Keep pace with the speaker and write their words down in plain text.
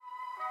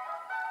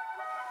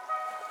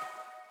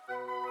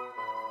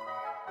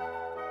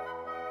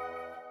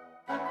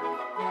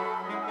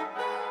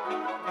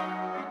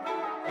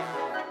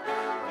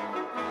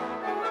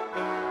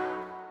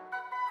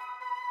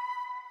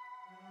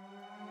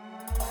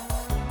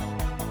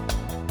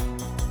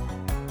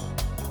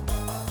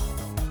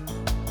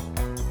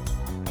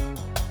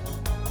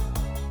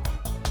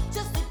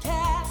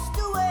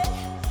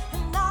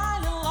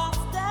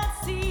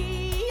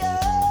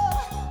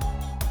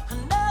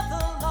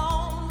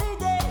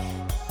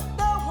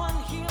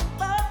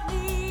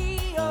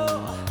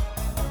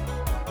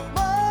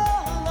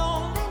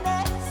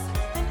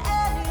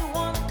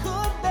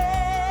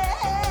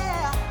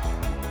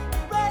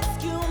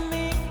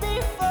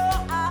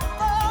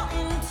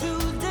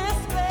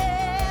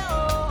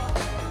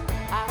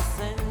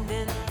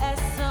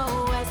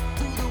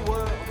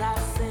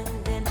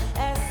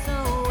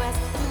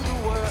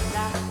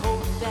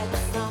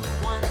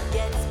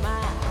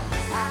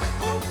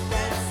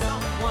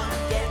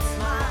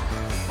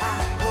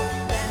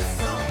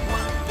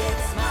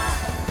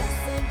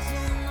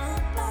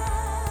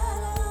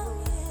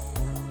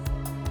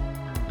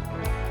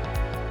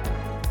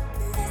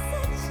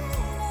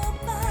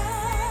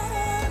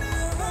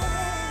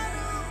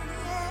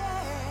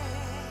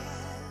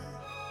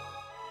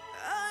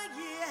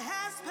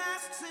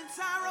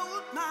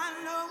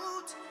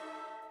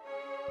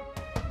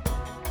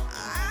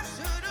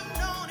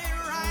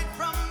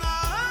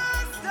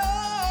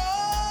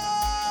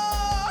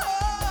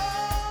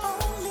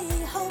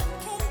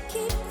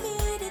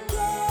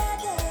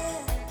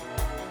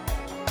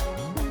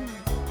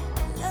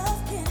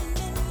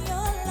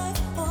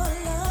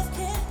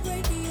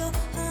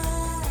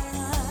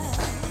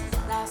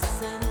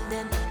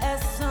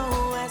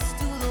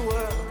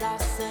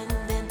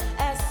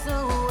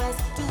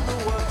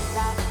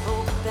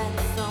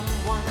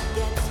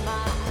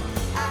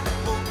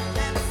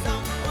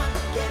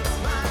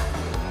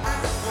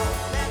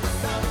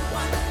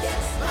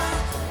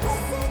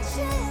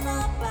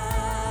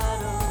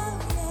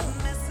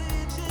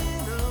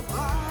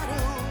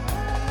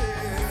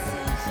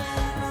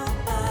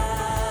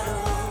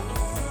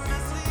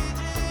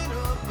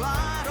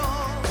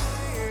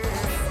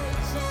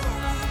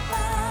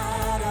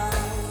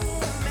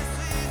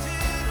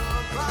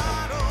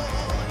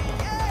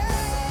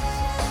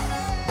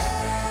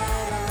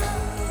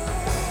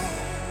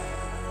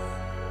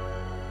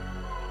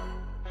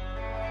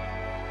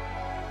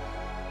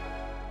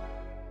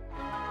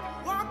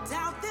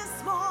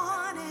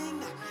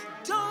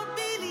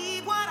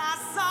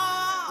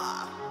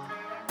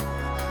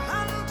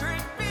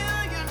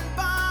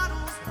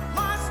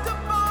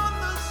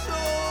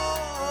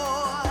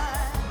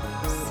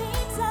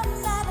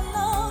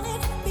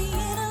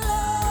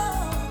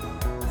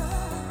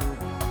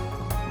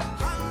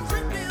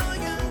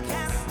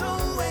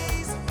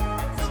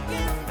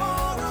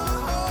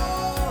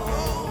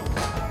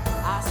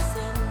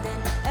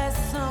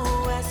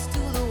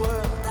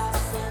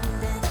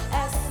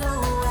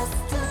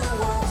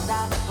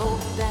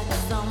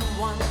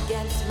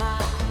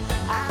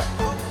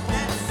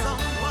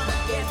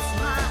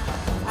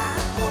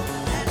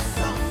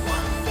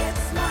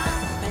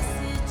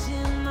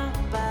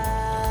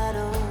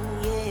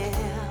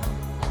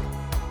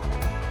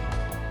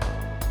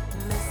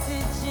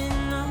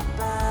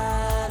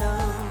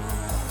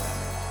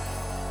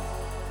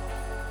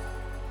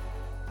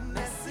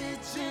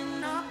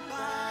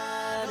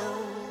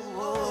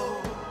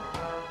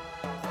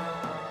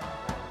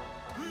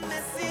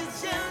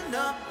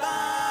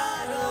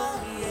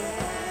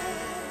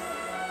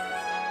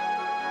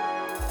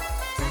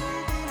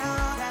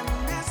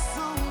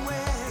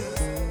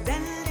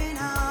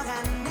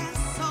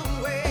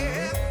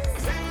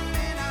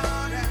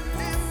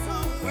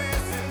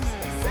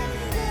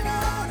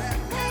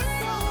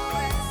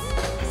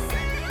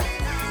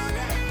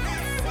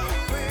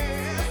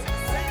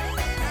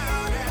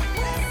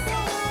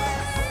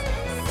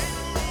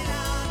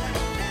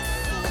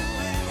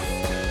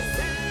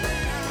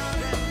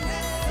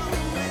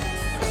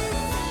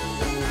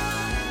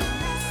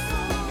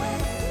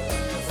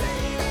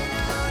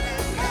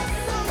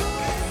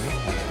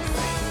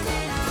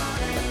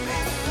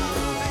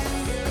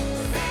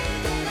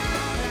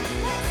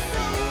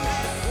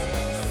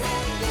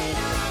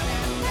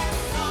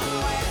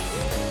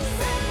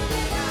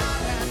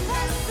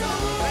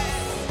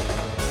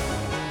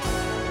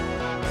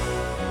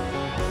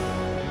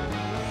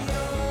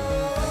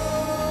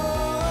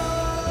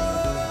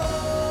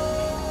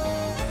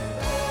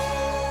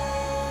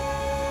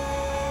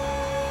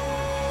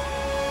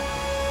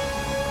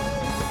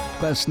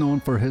Best known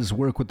for his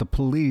work with the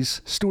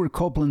Police, Stewart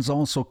Copeland's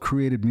also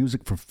created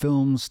music for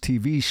films,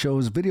 TV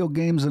shows, video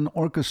games, and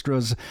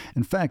orchestras.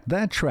 In fact,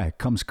 that track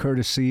comes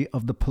courtesy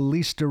of the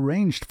Police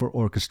Deranged for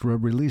Orchestra,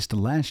 released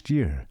last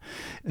year.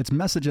 It's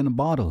Message in a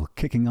Bottle,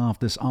 kicking off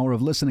this hour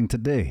of listening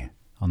today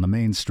on the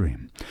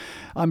Mainstream.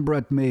 I'm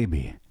Brett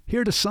Maybe,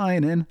 here to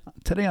sign in.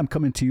 Today I'm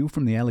coming to you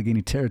from the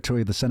Allegheny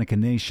territory of the Seneca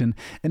Nation,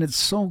 and it's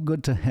so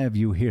good to have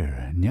you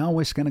here.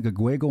 Nyawe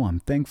Skenegagwego, I'm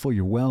thankful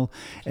you're well,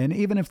 and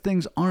even if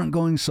things aren't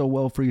going so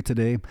well for you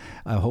today,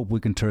 I hope we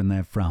can turn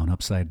that frown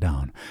upside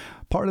down.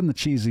 Pardon the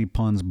cheesy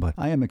puns, but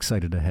I am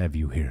excited to have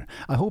you here.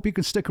 I hope you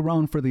can stick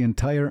around for the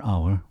entire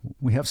hour.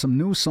 We have some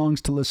new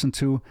songs to listen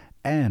to,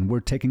 and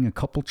we're taking a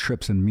couple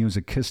trips in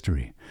music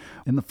history.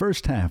 In the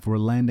first half, we're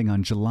landing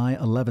on July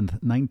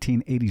 11th,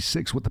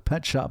 1986 with the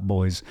Pet Shop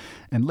Boys,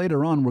 and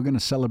later on we're going to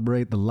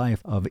celebrate the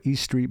life of E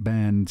Street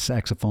Band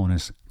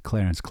saxophonist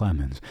Clarence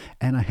Clemons.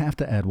 And I have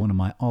to add one of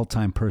my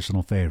all-time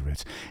personal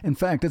favorites. In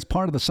fact, it's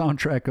part of the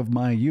soundtrack of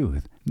my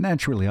youth.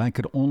 Naturally, I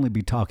could only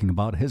be talking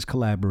about his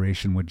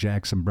collaboration with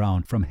Jackson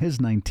Browne from his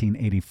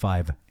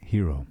 1985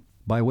 Hero.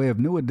 By way of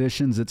new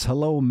additions, it's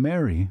Hello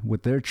Mary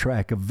with their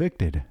track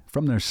Evicted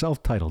from their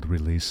self-titled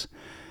release.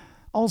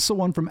 Also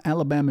one from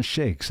Alabama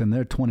Shakes and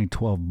their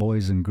 2012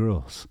 Boys and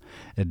Girls.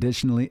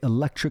 Additionally,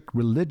 Electric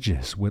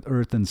Religious with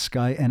Earth and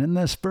Sky. And in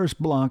this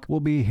first block, we'll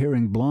be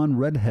hearing blonde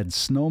Redhead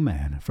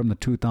Snowman from the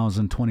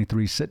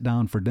 2023 Sit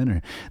Down for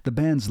Dinner, the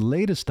band's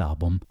latest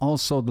album.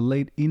 Also the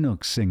late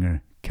Enoch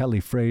singer Kelly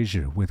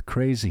Fraser with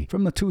Crazy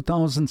from the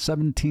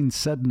 2017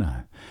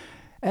 Sedna.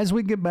 As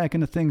we get back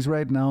into things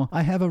right now,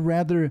 I have a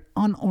rather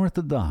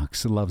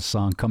unorthodox love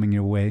song coming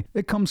your way.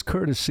 It comes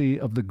courtesy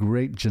of the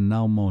great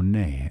Janelle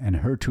Monáe and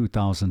her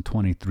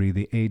 2023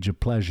 The Age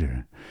of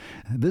Pleasure.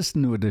 This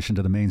new addition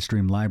to the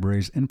mainstream library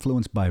is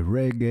influenced by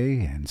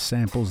reggae and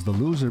samples The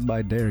Loser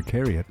by Derek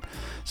Harriott.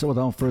 So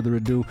without further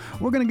ado,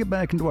 we're going to get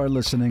back into our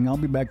listening. I'll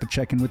be back to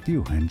check in with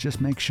you and just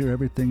make sure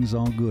everything's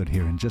all good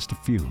here in just a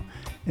few.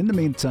 In the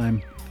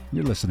meantime,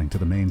 you're listening to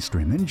the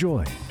mainstream.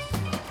 Enjoy.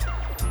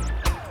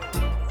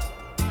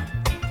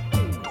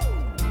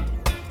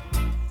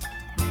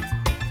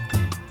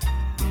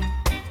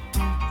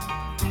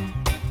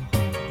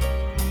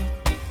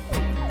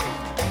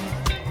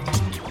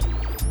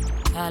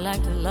 I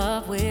like to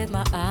love with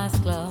my eyes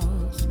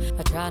closed.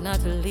 I try not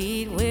to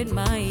lead with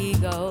my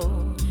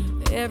ego.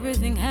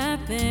 Everything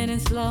happened in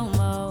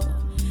slow-mo,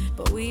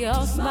 but we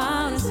all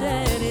smiled and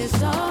said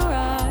it's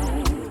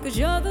alright. Cause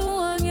you're the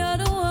one,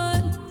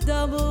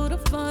 double the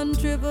fun,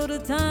 triple the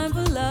time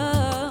for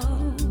love.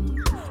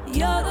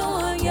 You're the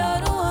one,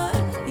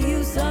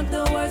 you suck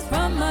the words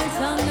from my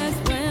tongue.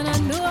 That's when I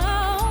knew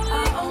I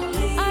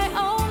only have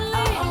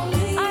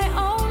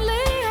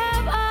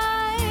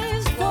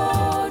eyes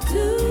for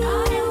two.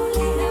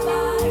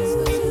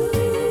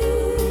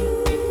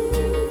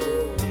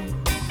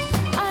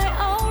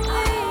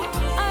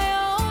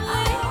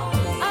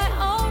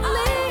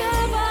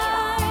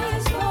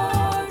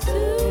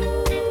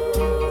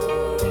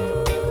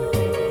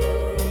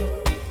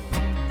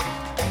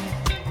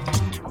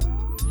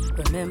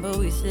 Remember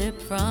we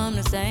sipped from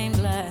the same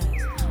glass.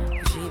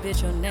 She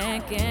bit your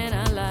neck and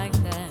I like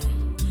that.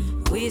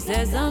 We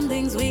said some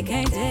things we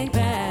can't take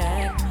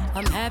back.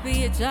 I'm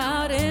happy it's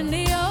out in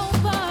the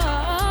open.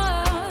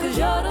 Cause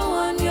you're the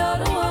one,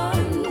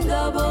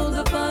 double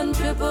the fun,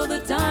 triple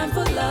the time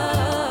for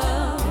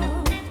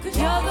love. Cause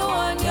you're the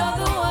one,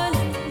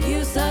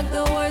 you suck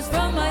the words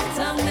from my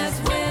tongue. That's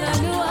when I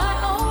knew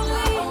I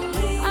only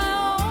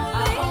have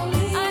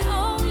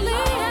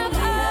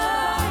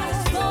eyes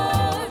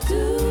for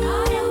two.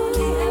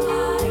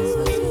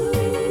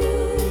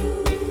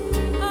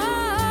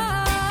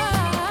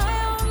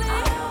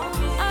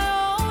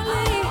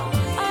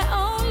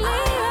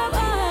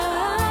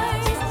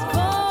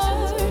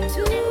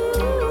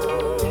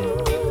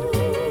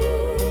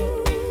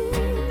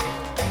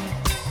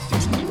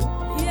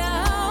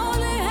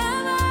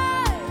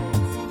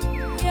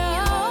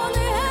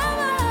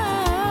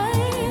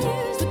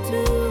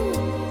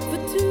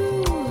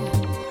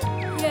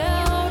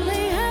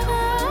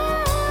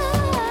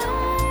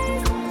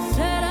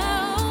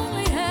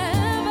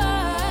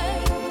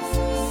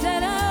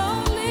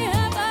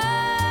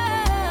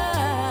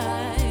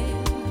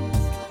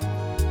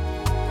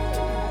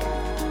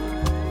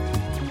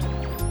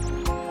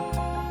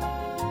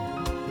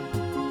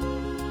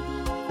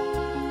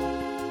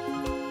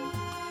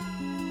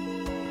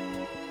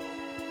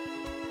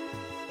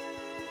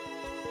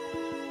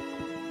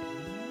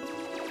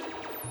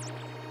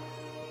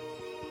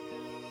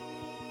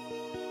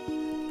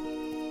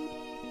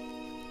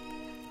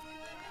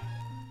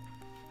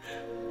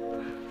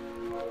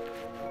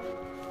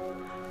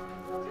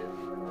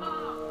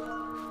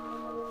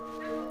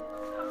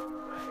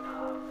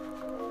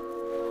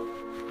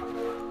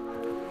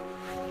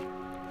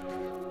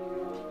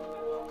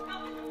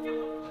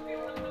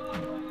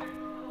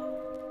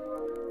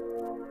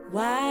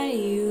 Why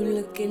you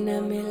looking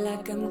at me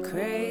like I'm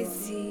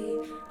crazy?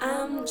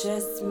 I'm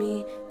just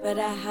me, but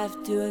I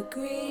have to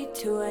agree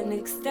to an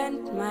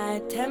extent. My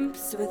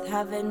attempts with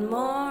having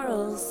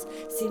morals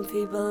seem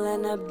feeble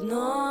and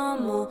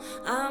abnormal.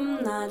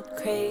 I'm not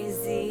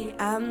crazy,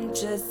 I'm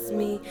just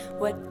me.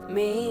 What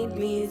made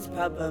me is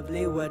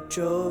probably what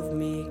drove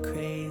me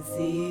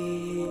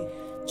crazy.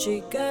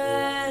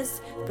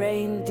 Triggers,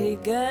 brain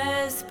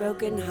diggers,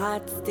 broken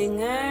heart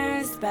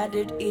stingers,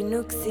 battered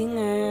Inuk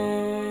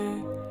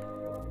singer.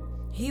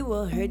 He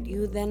will hurt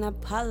you, then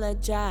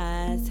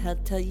apologize. He'll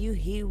tell you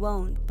he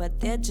won't, but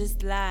they're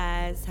just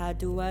lies. How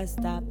do I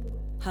stop?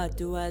 How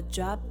do I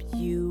drop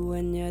you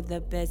when you're the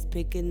best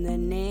pick in the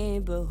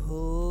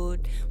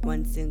neighborhood?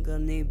 One single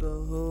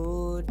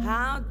neighborhood.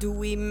 How do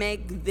we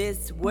make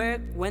this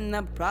work when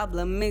the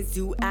problem is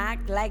you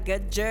act like a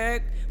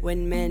jerk?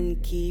 When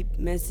men keep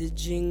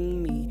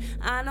messaging me,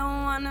 I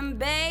don't want 'em,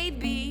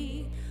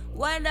 baby.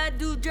 What I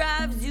do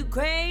drives you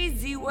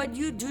crazy. What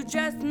you do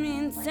drives me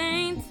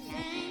insane.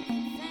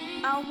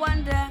 I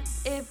wonder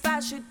if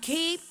I should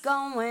keep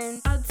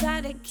going.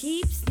 Outside it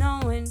keeps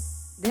snowing.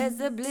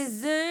 There's a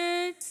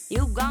blizzard.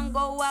 You gon'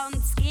 go out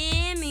and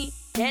scare me,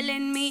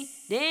 telling me,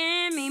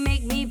 dare me,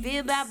 make me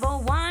feel bad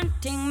for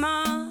wanting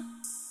more.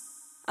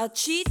 I'll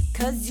cheat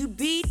 'cause you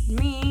beat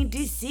me,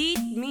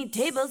 deceit me,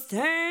 tables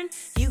turn.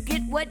 You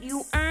get what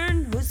you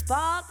earn. Whose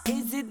fault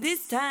is it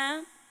this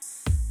time?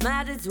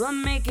 Might as well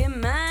make it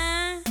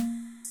mine.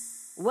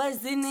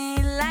 Wasn't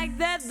it like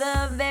that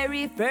the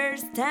very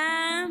first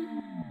time?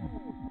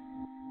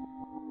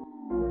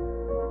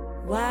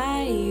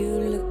 Why you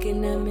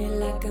looking at me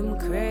like I'm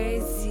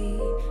crazy?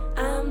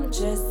 I'm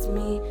just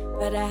me,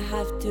 but I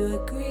have to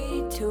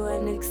agree to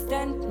an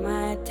extent.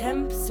 My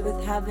attempts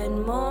with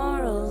having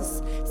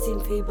morals seem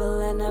feeble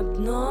and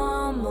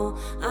abnormal.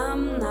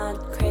 I'm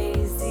not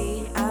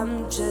crazy,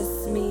 I'm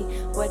just me.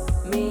 What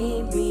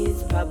made me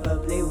is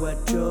probably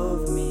what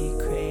drove me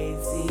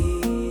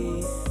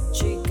crazy.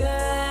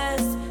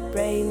 Triggers,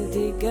 brain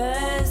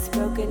diggers,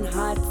 broken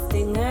heart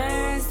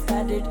stingers,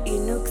 battered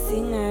Enoch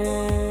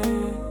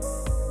singer.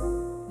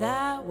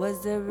 That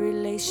was the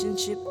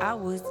relationship I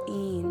was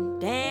in.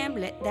 Damn,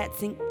 let that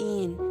sink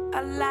in.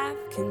 A life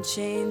can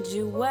change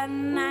you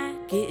one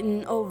night.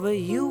 Getting over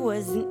you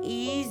wasn't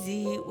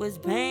easy. It was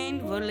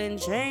painful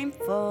and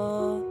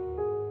shameful.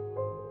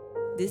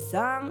 This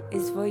song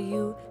is for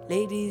you,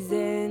 ladies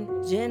and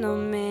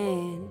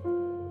gentlemen,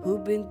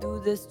 who've been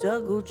through the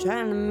struggle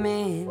trying to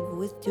mend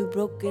with two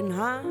broken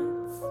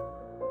hearts.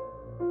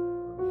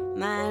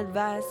 My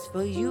advice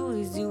for you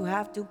is you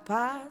have to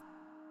part.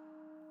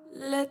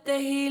 Let the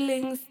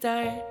healing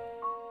start.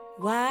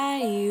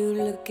 Why you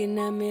looking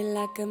at me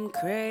like I'm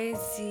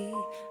crazy?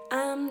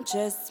 I'm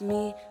just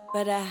me,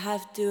 but I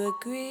have to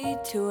agree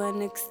to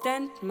an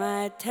extent.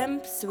 My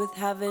attempts with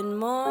having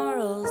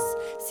morals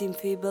seem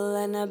feeble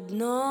and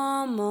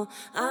abnormal.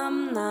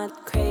 I'm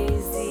not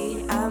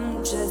crazy,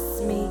 I'm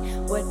just me.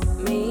 What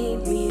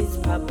made me is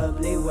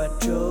probably what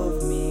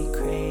drove me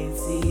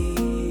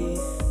crazy.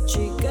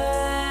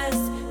 Triggers,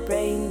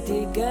 brain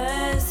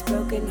diggers,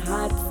 broken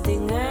heart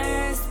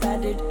stingers,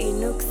 battered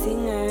Enoch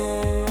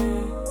singer.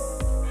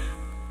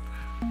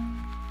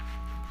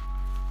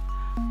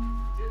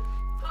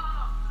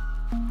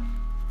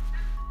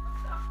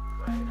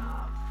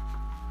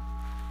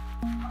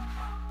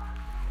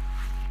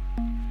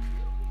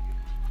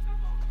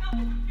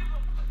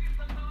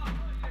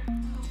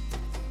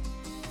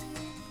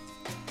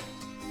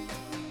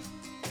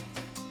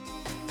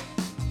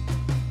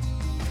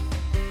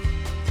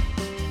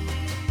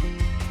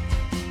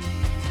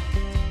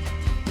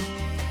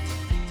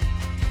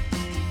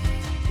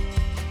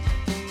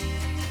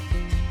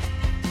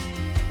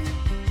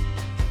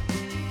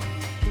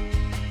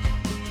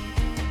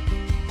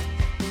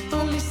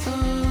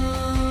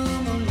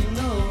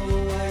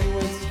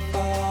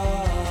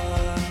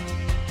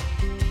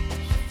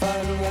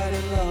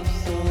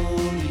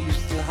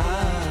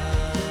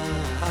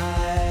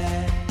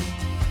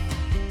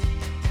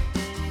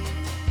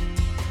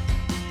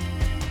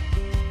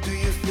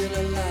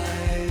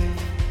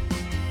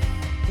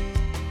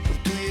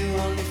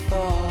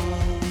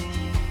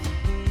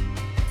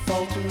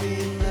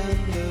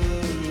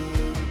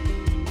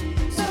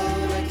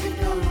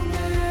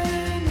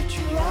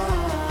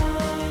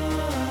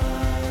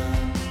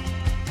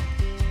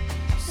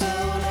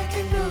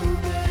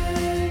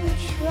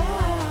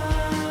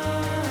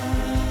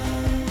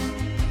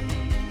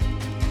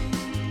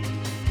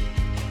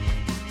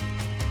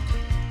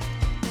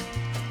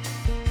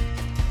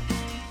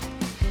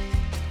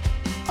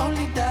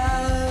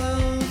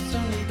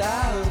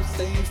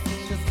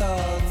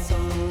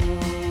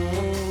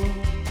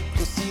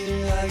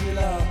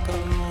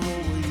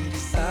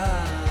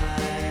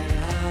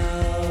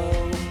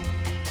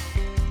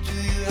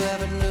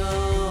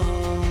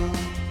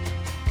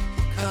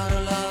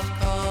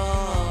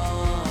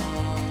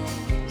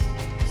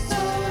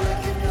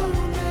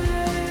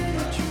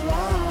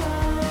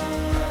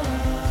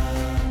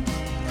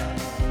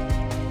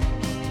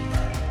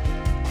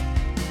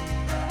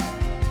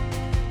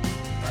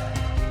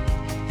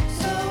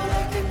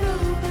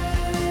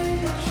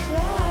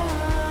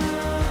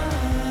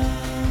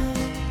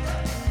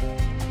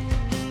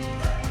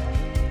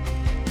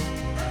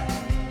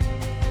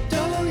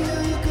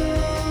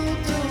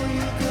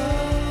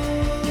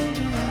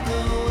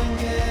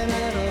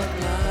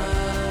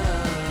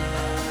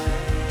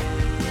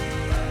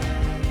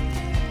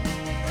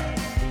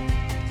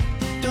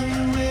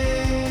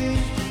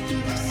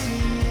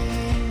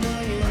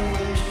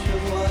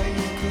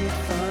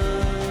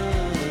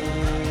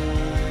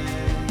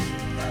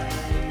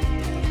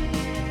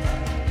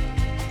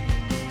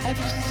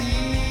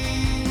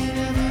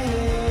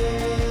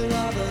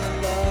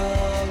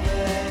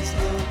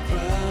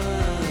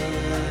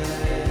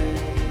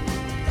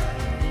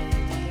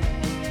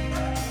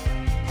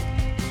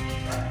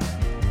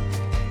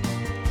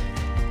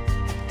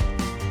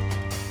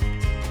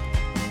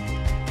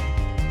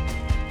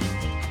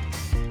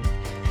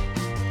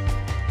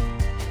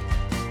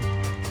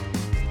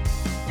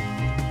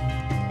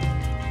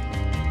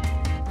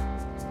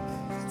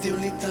 So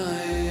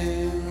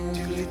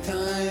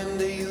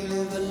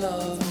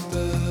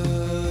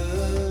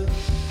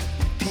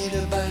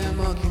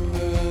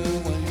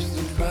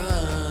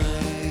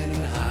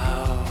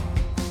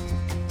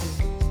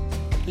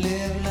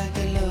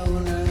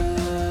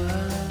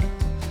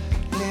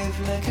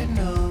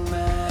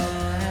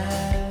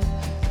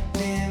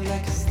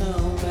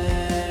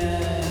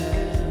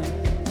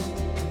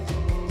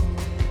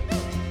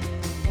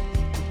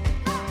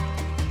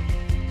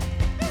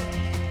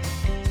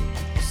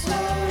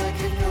I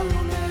can know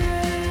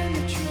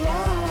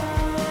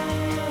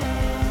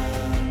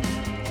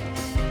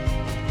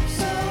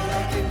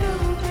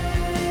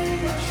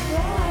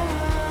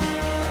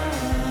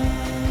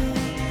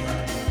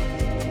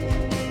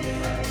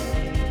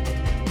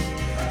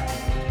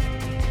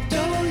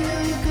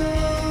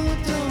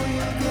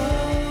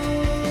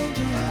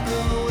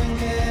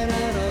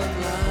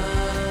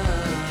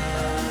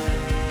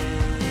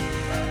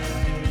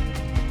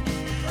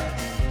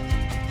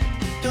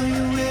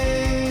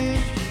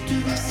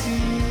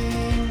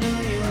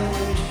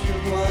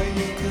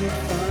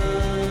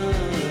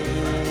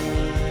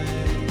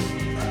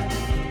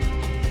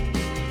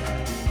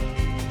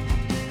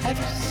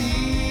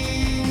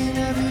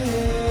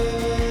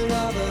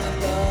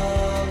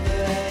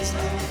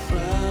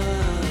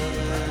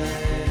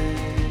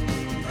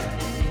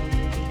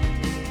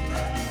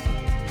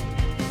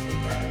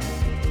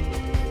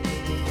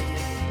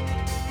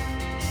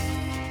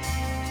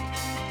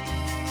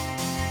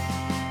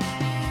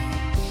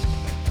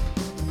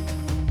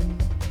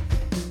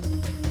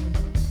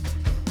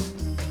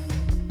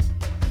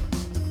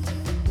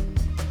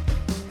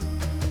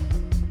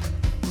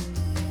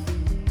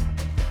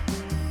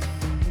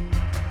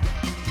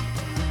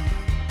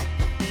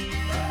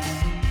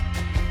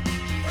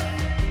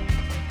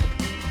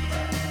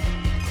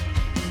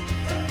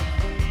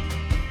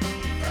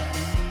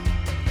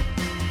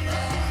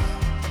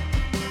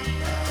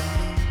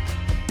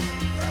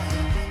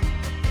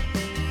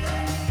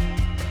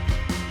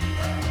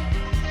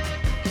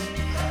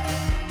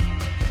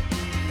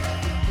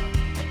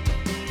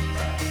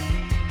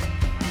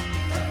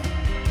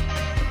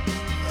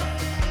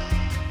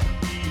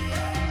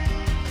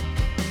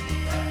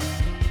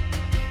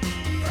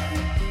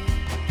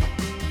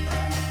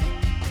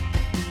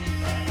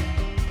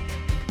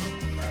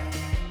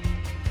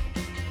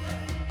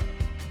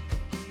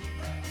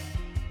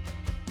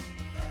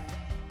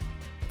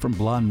From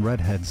Blonde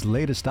Redhead's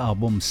latest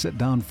album, Sit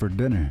Down for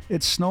Dinner,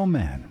 it's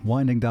Snowman,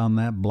 winding down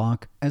that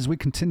block as we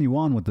continue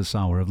on with this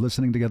hour of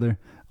listening together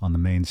on the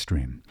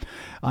mainstream.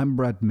 I'm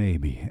Brett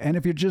Maybe, and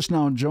if you're just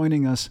now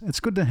joining us, it's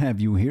good to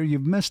have you here.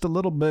 You've missed a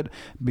little bit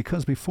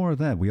because before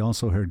that we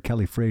also heard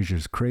Kelly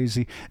Fraser's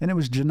Crazy, and it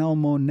was Janelle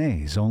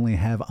Monáe's Only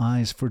Have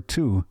Eyes for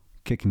Two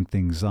kicking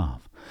things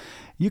off.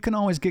 You can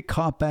always get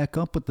caught back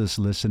up with this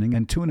listening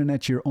and tune in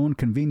at your own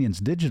convenience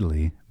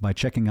digitally by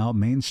checking out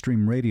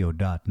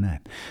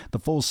mainstreamradio.net. The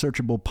full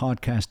searchable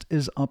podcast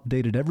is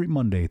updated every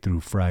Monday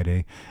through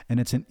Friday, and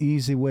it's an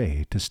easy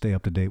way to stay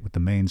up to date with the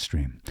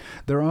mainstream.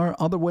 There are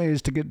other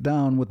ways to get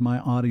down with my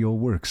audio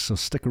works, so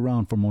stick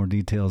around for more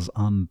details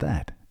on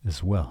that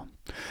as well.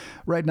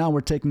 Right now,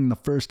 we're taking the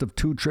first of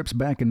two trips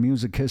back in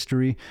music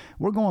history.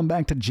 We're going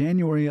back to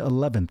January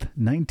 11th,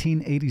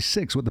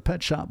 1986 with the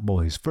Pet Shop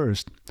Boys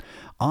first.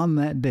 On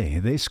that day,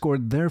 they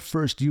scored their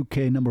first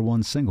UK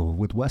 #1 single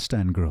with West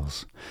End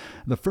Girls.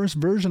 The first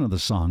version of the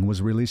song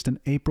was released in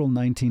April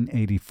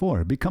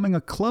 1984, becoming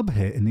a club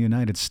hit in the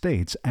United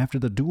States after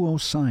the duo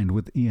signed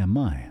with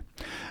EMI.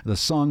 The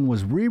song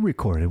was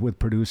re-recorded with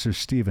producer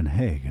Stephen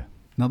Hague.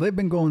 Now, they've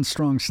been going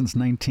strong since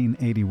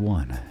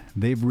 1981.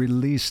 They've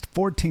released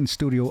 14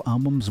 studio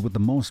albums, with the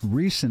most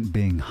recent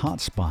being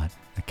Hotspot,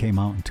 that came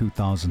out in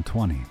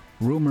 2020.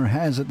 Rumor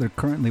has it they're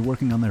currently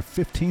working on their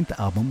 15th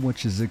album,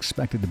 which is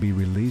expected to be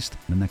released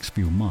in the next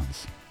few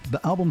months. The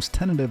album's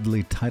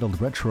tentatively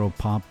titled Retro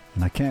Pop,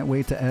 and I can't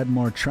wait to add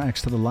more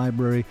tracks to the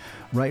library.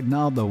 Right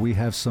now, though, we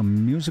have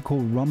some musical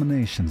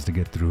ruminations to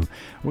get through.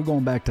 We're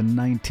going back to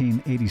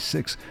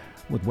 1986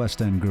 with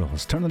West End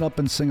Girls. Turn it up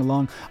and sing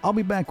along. I'll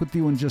be back with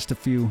you in just a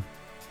few.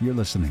 You're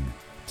listening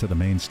to the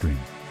mainstream.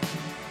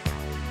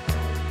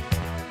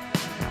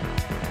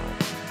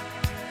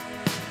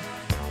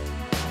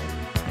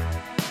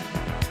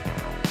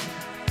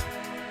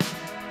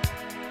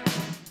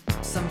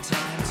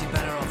 Sometimes you're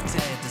better off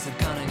dead. There's a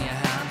gun in your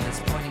hand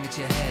that's pointing at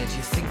your head.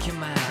 You think you're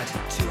mad,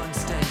 too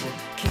unstable,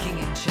 kicking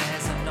in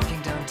chairs and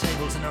knocking down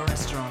tables in a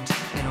restaurant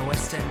in a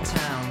West End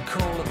town.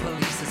 Call the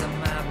police, there's a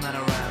madman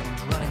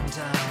around, running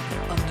down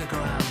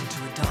underground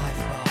to a dive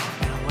bar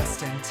in a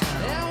West End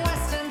town. In a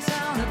West End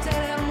town, a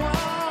dead end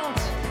world,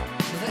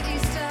 with the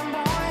East End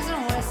boys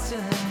and West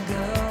End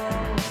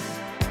girls.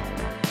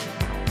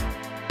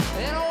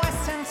 In a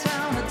West End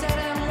town, a dead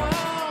end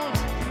world,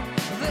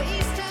 with the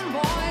East End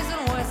boys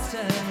and West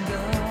End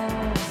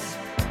girls.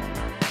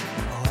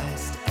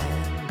 West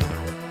End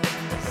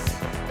girls.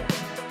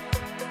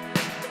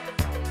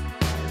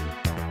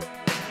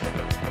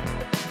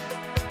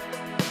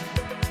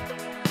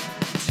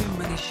 Too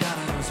many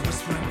shadows,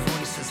 whispering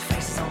voices,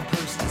 faces on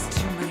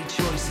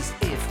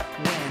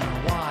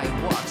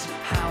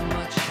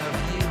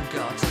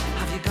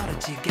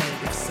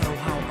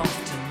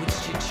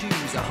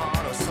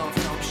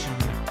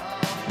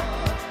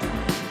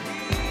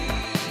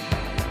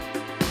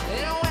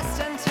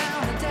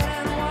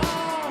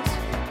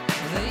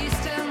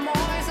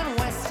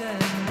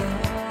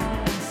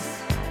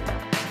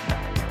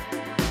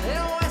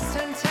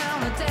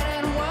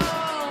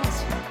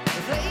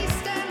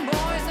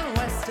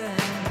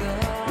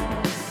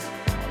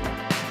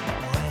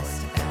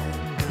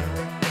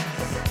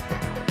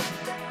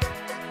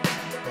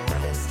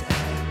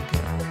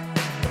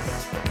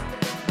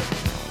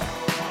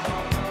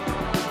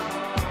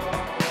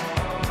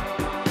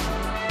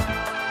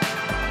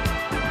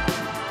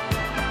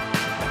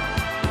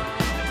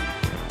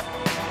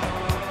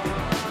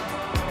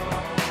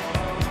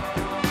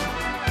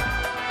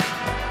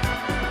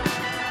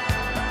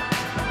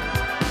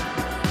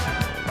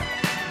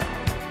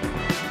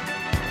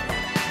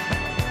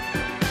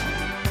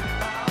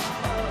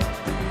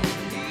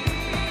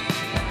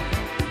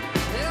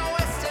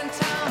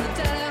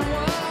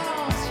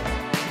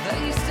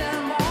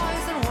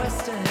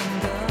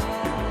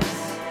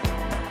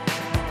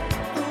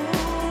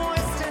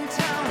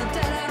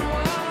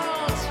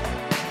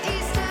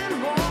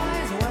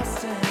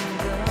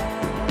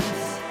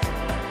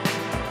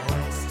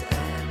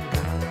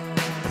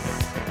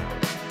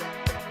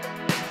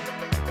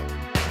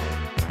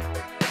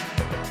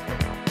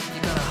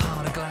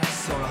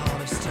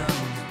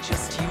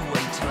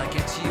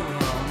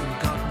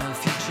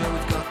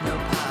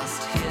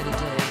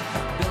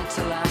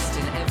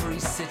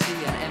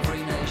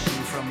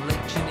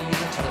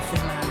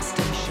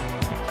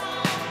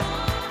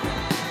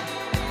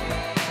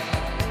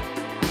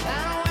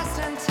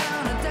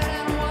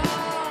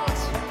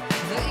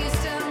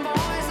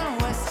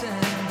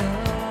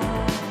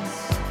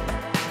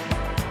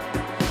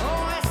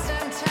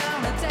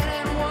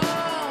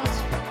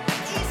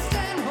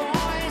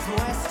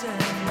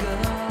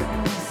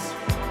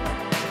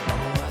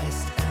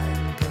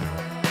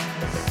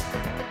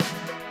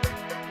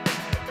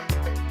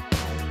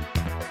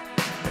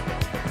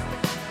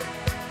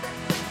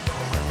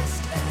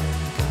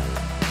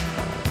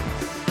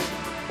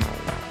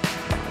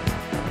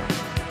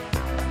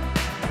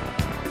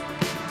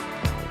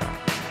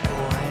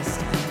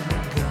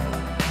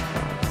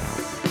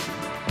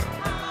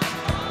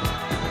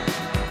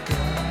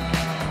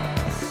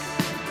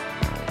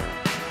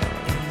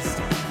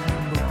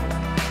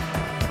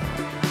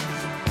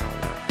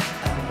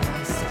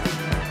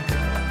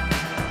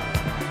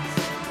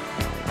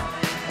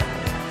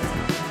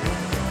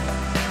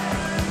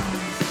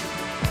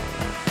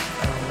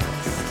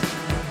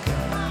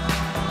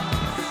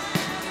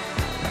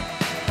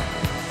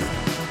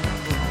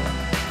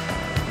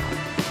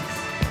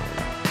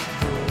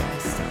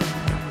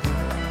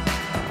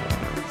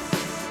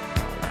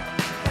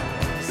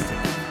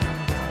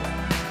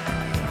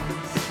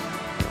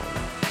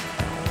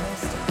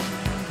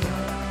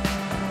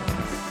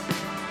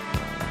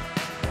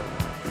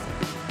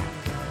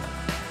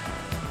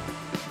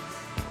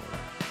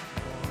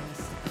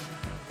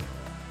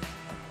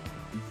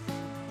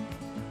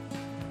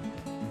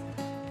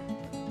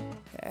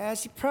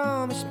As you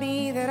promised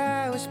me that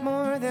I was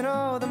more than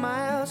all the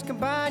miles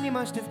combined, you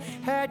must have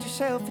had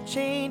yourself a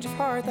change of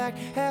heart like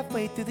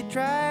halfway through the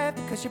drive,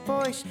 because your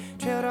voice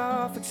trailed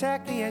off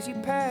exactly as you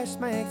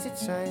passed my exit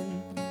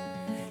sign.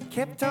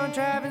 Kept on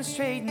driving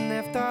straight and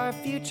left our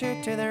future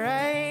to the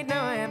right.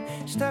 Now I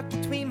am stuck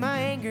between my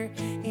anger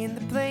and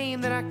the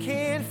blame that I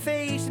can't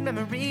face, and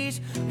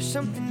memories or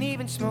something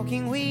even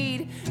smoking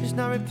weed does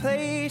not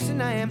replace.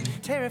 And I am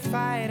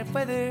terrified of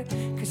weather,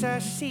 cause I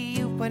see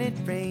you when it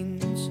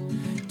rains.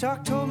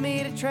 Doc told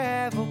me to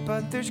travel,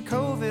 but there's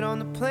COVID on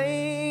the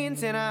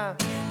plains. And I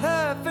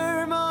love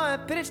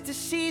Vermont, but it's the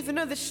season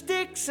of the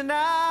sticks. And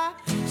I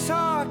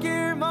saw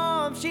your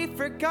mom, she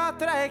forgot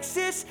that I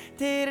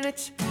existed. And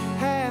it's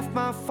half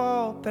my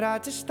fault, but I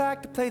just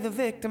like to play the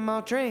victim.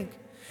 I'll drink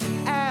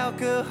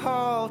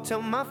alcohol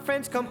till my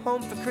friends come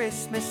home for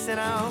Christmas. And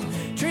I'll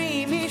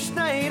dream each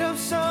night of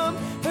some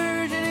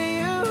version of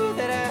you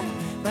that I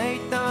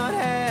might not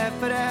have,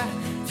 but I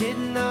did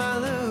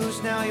not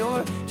lose. Now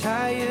your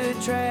tire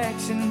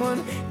tracks in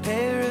one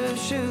pair of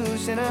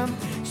shoes, and I'm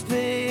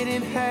split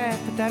in half,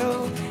 but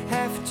that'll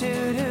have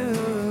to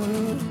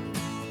do.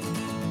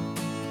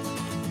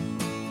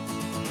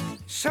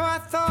 So I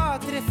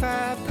thought that if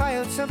I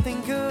piled something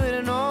good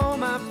and all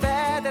my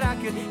bad, that I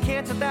could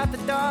cancel out the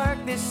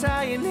darkness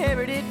I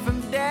inherited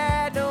from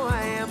Dad. No,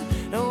 I am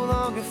no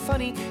longer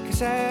funny,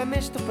 cause I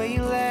miss the way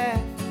you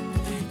laugh.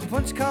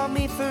 Once called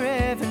me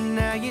forever,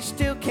 now you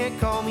still can't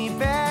call me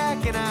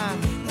back. And I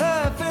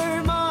love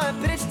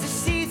Vermont, but it's the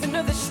season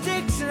of the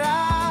sticks. And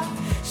I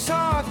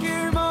saw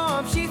your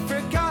mom, she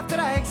forgot that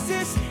I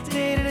existed.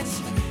 And it's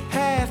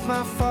half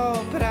my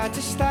fault, but I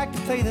just like to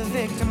play the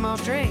victim. I'll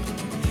drink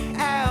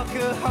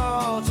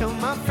alcohol till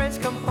my friends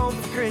come home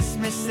for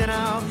Christmas. And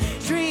I'll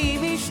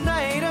dream each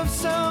night of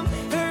some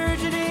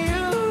version of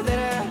you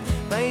that I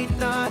might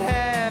not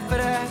have, but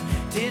I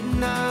did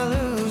not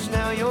lose.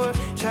 Now your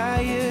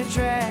tire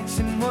tracks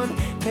in one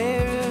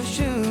pair of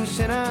shoes,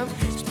 and I'm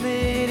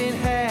split in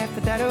half,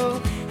 but that'll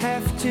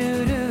have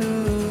to do.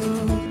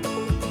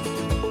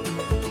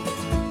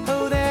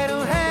 Oh,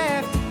 that'll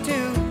have to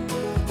do.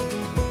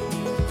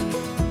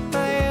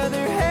 My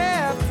other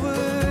half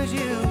was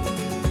you.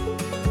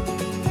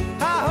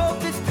 I hope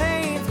this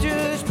pain's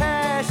just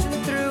passing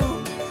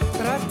through,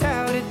 but I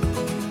doubt it.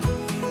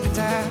 And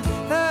I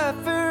love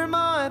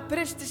Vermont, but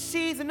it's the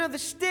season of the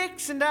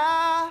sticks. And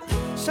I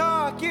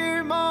saw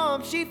your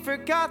mom, she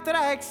forgot that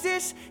I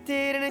existed.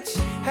 And it's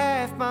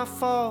half my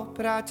fault,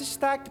 but I just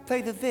like to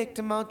play the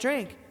victim. I'll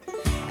drink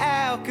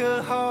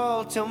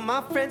alcohol till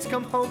my friends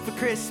come home for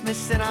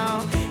Christmas. And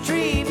I'll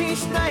dream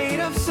each night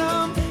of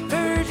some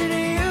version of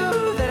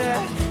you that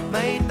I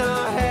might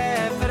not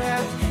have, but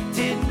I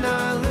did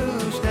not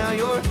lose. Now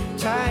your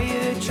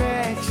tire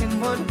tracks in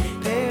one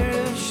pair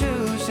of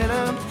shoes, and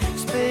I'm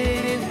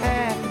split in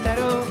half.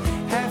 That'll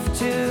have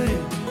to do,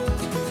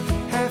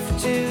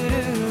 have to do.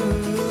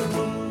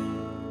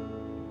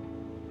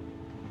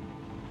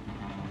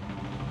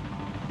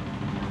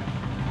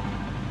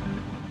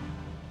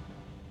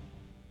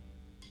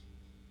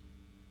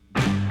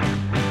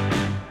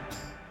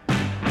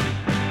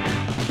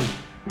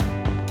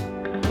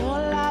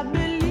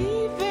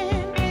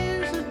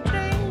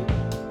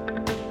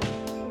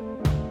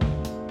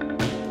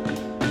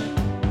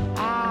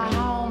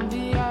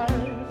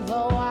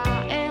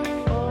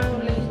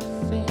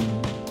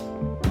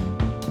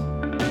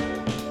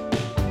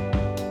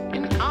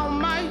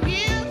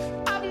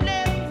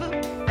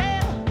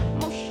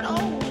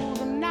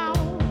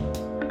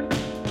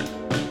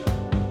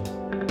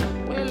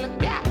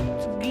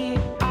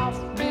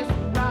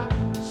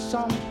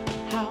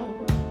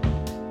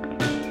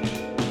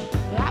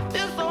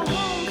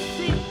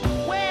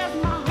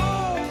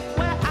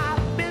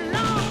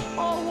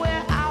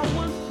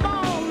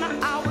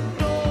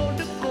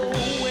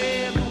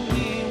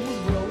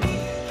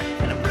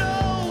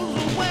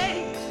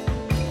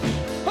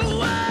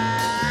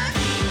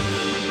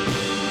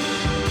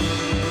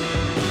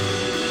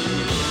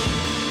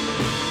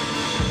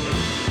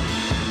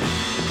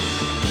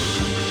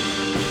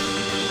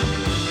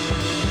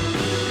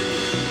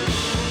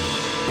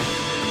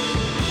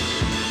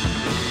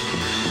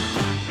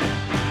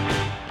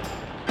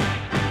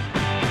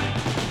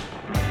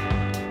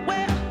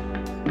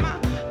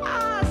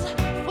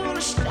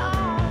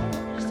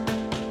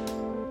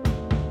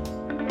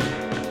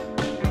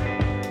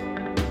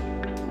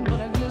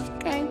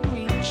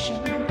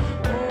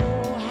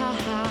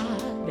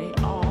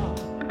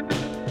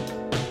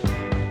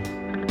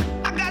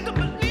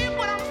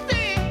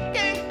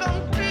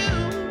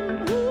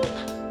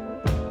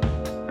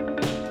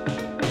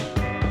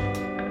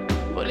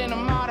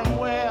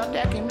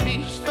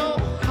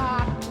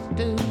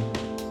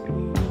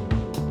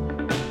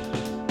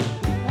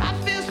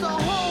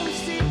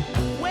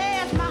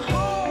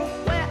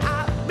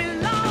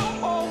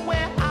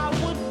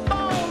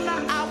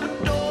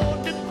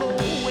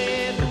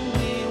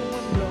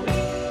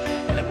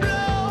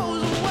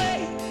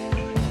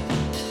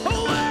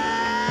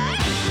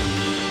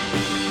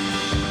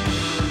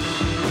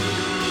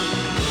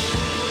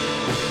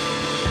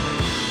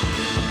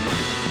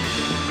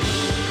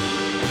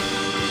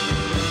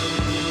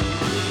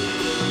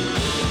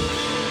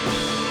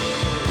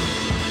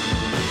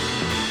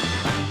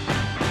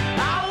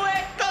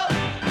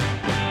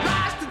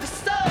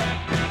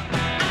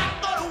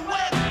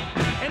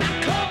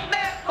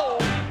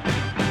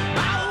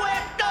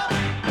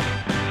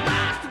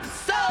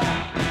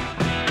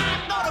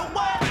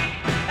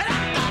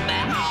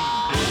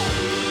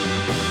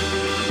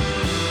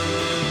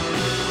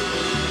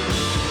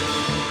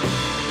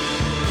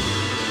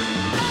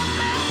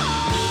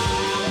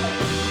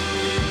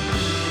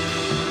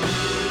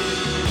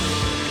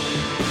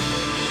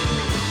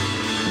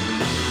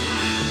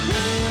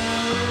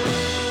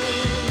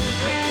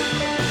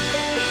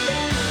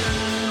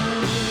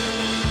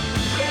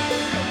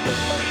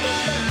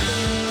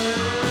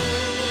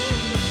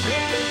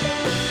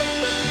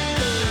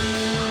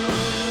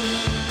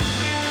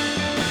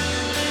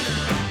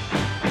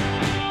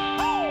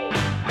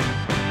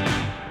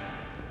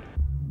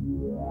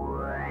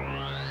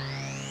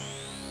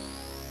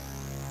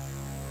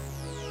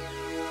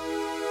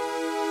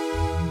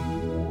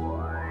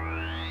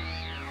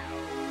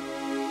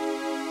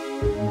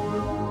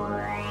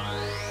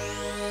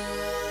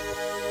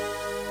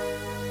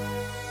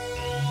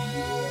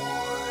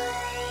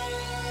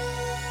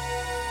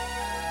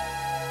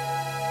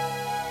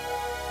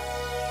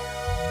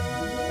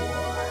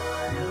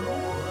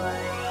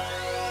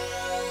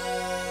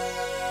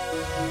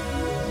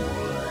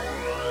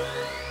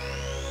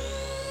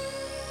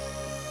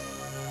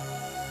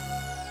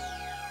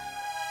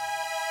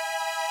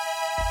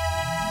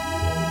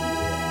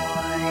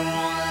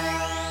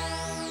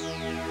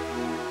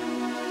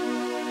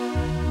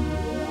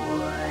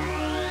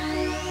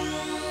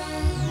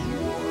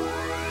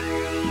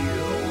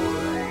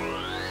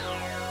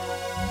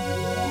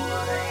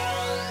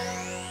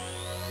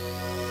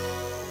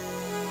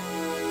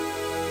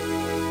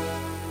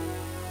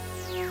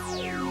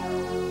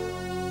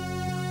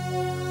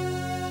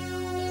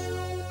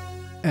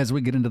 As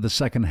we get into the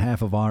second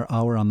half of our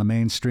hour on the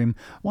mainstream,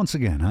 once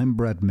again, I'm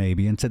Brett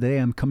Maybe, and today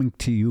I'm coming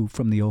to you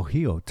from the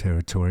Ohio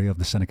territory of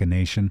the Seneca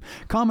Nation,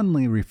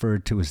 commonly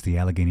referred to as the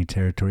Allegheny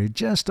Territory,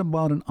 just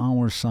about an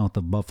hour south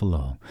of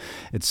Buffalo.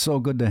 It's so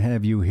good to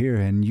have you here,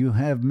 and you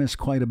have missed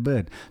quite a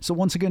bit. So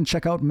once again,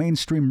 check out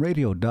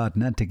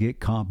mainstreamradio.net to get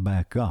caught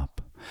back up.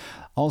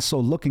 Also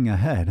looking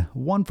ahead,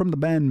 one from the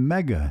band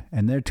Mega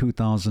and their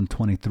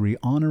 2023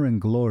 Honor and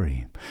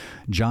Glory,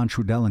 John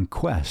Trudell and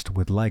Kwest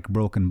with Like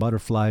Broken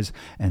Butterflies,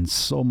 and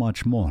so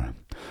much more.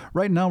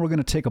 Right now we're going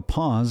to take a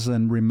pause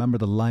and remember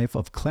the life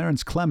of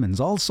Clarence Clemons,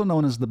 also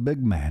known as the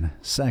Big Man,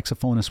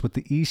 saxophonist with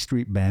the E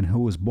Street Band who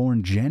was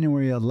born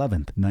January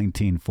 11th,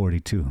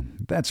 1942.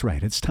 That's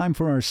right, it's time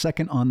for our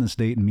second On This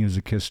Date in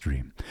music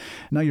history.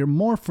 Now you're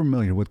more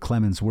familiar with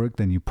Clemons' work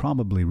than you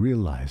probably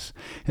realize.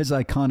 His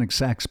iconic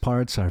sax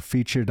parts are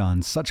featured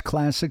on such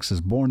classics as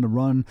Born to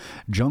Run,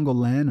 Jungle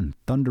Land, and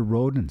Thunder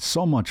Road, and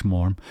so much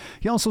more.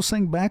 He also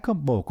sang backup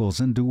vocals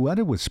and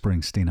duetted with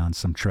Springsteen on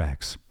some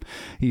tracks.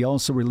 He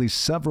also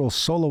released several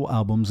solo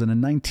albums, and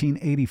in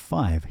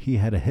 1985 he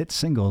had a hit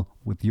single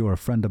with You're a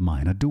Friend of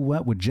Mine, a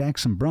duet with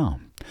Jackson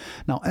Browne.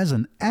 Now, as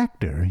an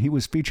actor, he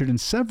was featured in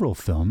several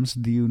films.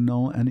 Do you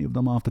know any of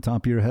them off the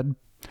top of your head?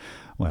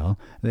 Well,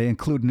 they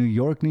include New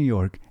York, New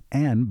York,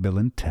 and Bill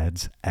and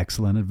Ted's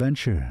Excellent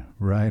Adventure.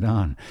 Right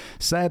on.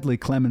 Sadly,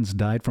 Clemons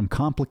died from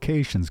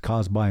complications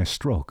caused by a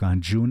stroke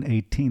on June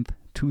 18th,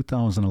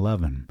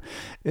 2011.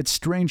 It's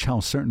strange how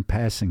certain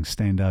passings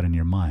stand out in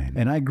your mind.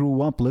 And I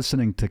grew up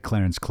listening to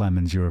Clarence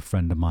Clemons, You're a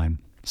Friend of Mine.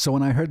 So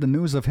when I heard the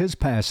news of his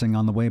passing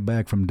on the way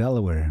back from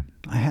Delaware,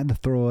 I had to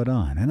throw it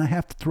on. And I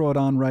have to throw it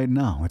on right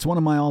now. It's one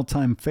of my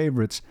all-time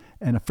favorites,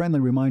 and a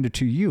friendly reminder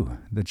to you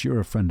that you're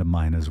a friend of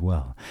mine as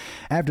well.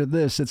 After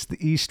this, it's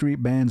the E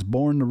Street Band's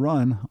Born to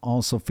Run,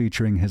 also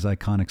featuring his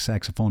iconic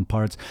saxophone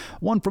parts,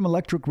 one from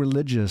Electric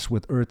Religious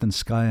with Earth and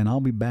Sky, and I'll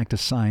be back to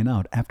sign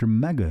out after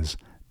Mega's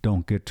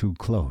Don't Get Too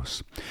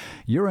Close.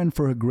 You're in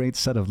for a great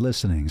set of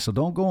listening, so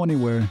don't go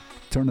anywhere,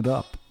 turn it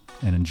up,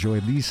 and enjoy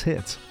these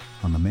hits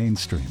on the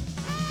mainstream.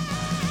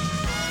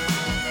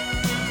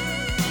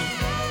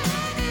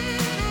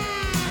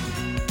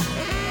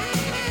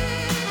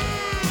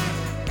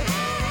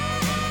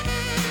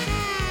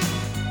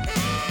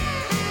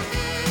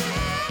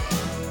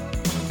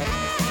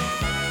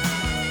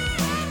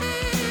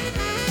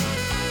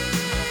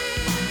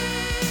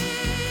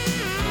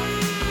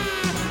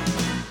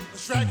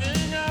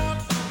 Striking out,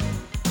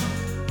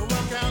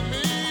 what count me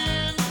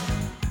in?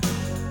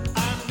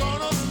 I'm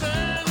gonna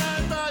stand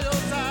right by your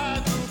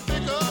side through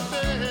thick or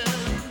thin.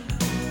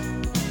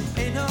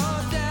 Ain't no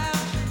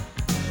doubt,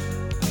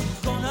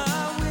 gonna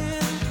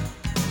win.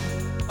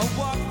 A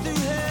walk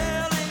through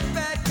hell ain't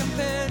bad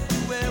compared to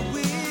where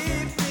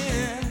we've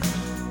been.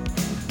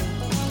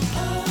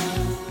 Oh,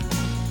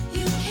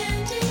 you can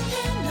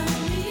depend on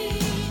me.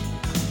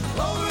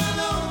 Over and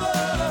over,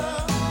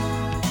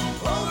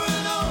 over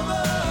and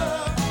over.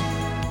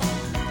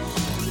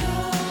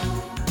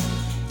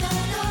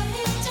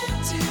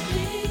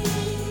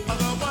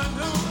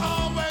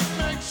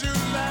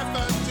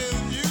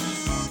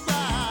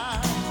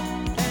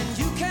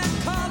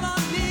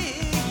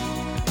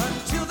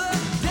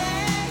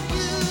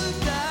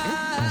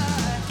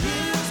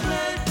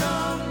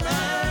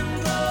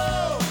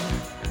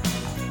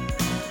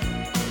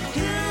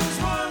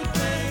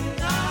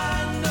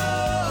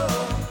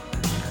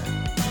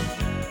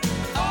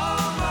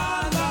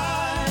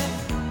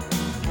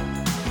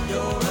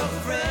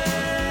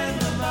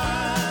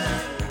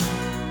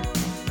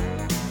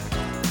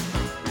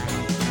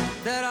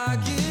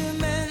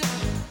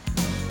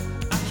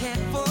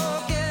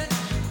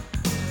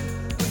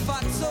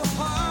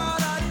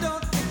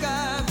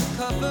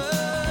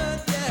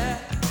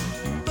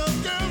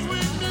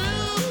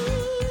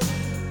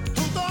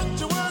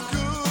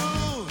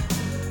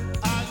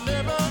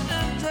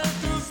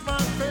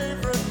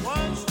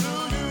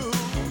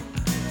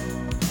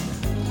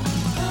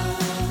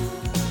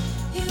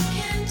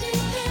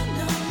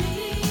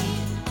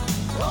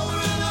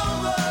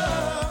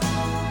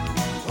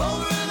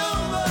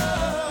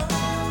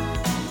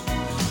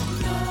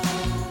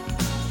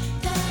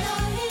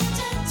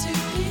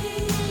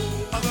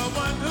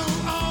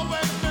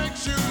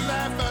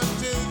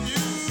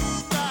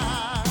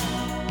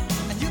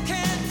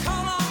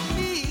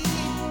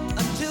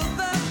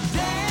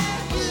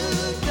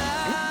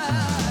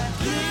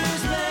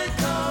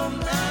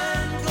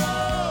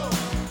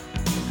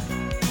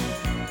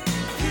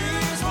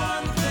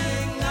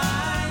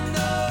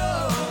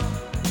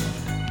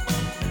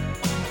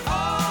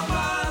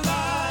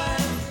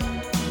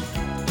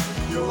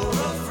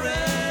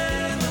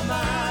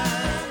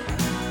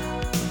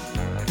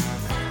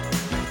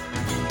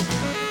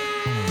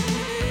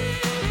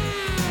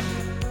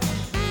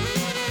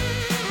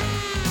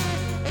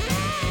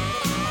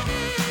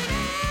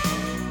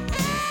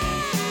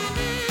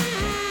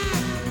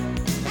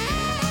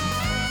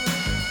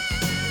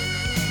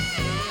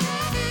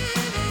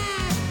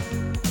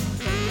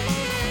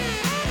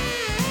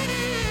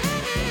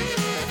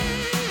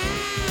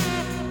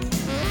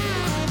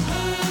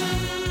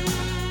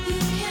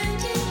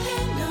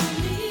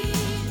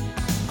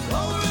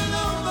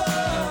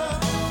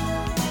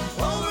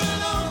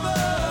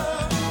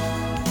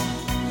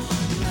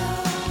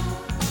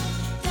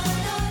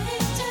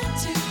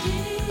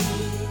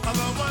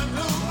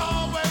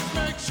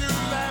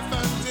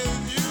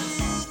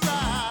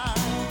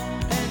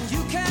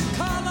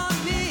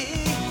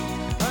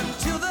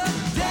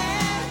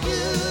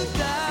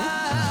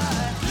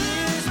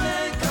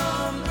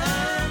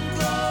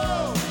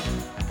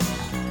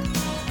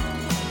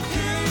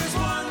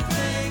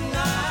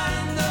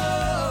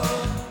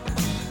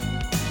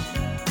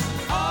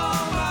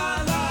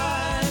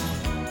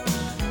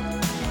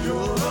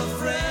 You're a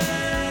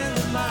friend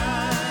of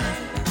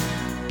mine.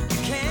 You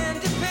can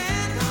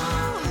depend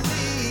on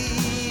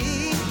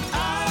me.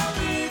 I'll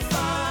be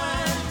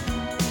fine.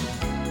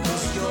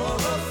 'Cause you're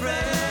a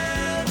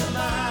friend of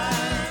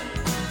mine.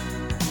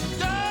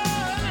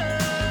 Yeah.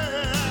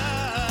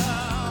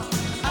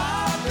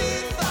 I'll be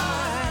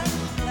fine.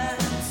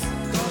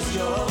 'Cause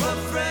you're a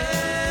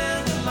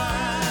friend of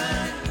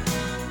mine.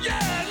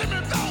 Yeah, let me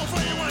blow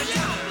for you one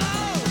time.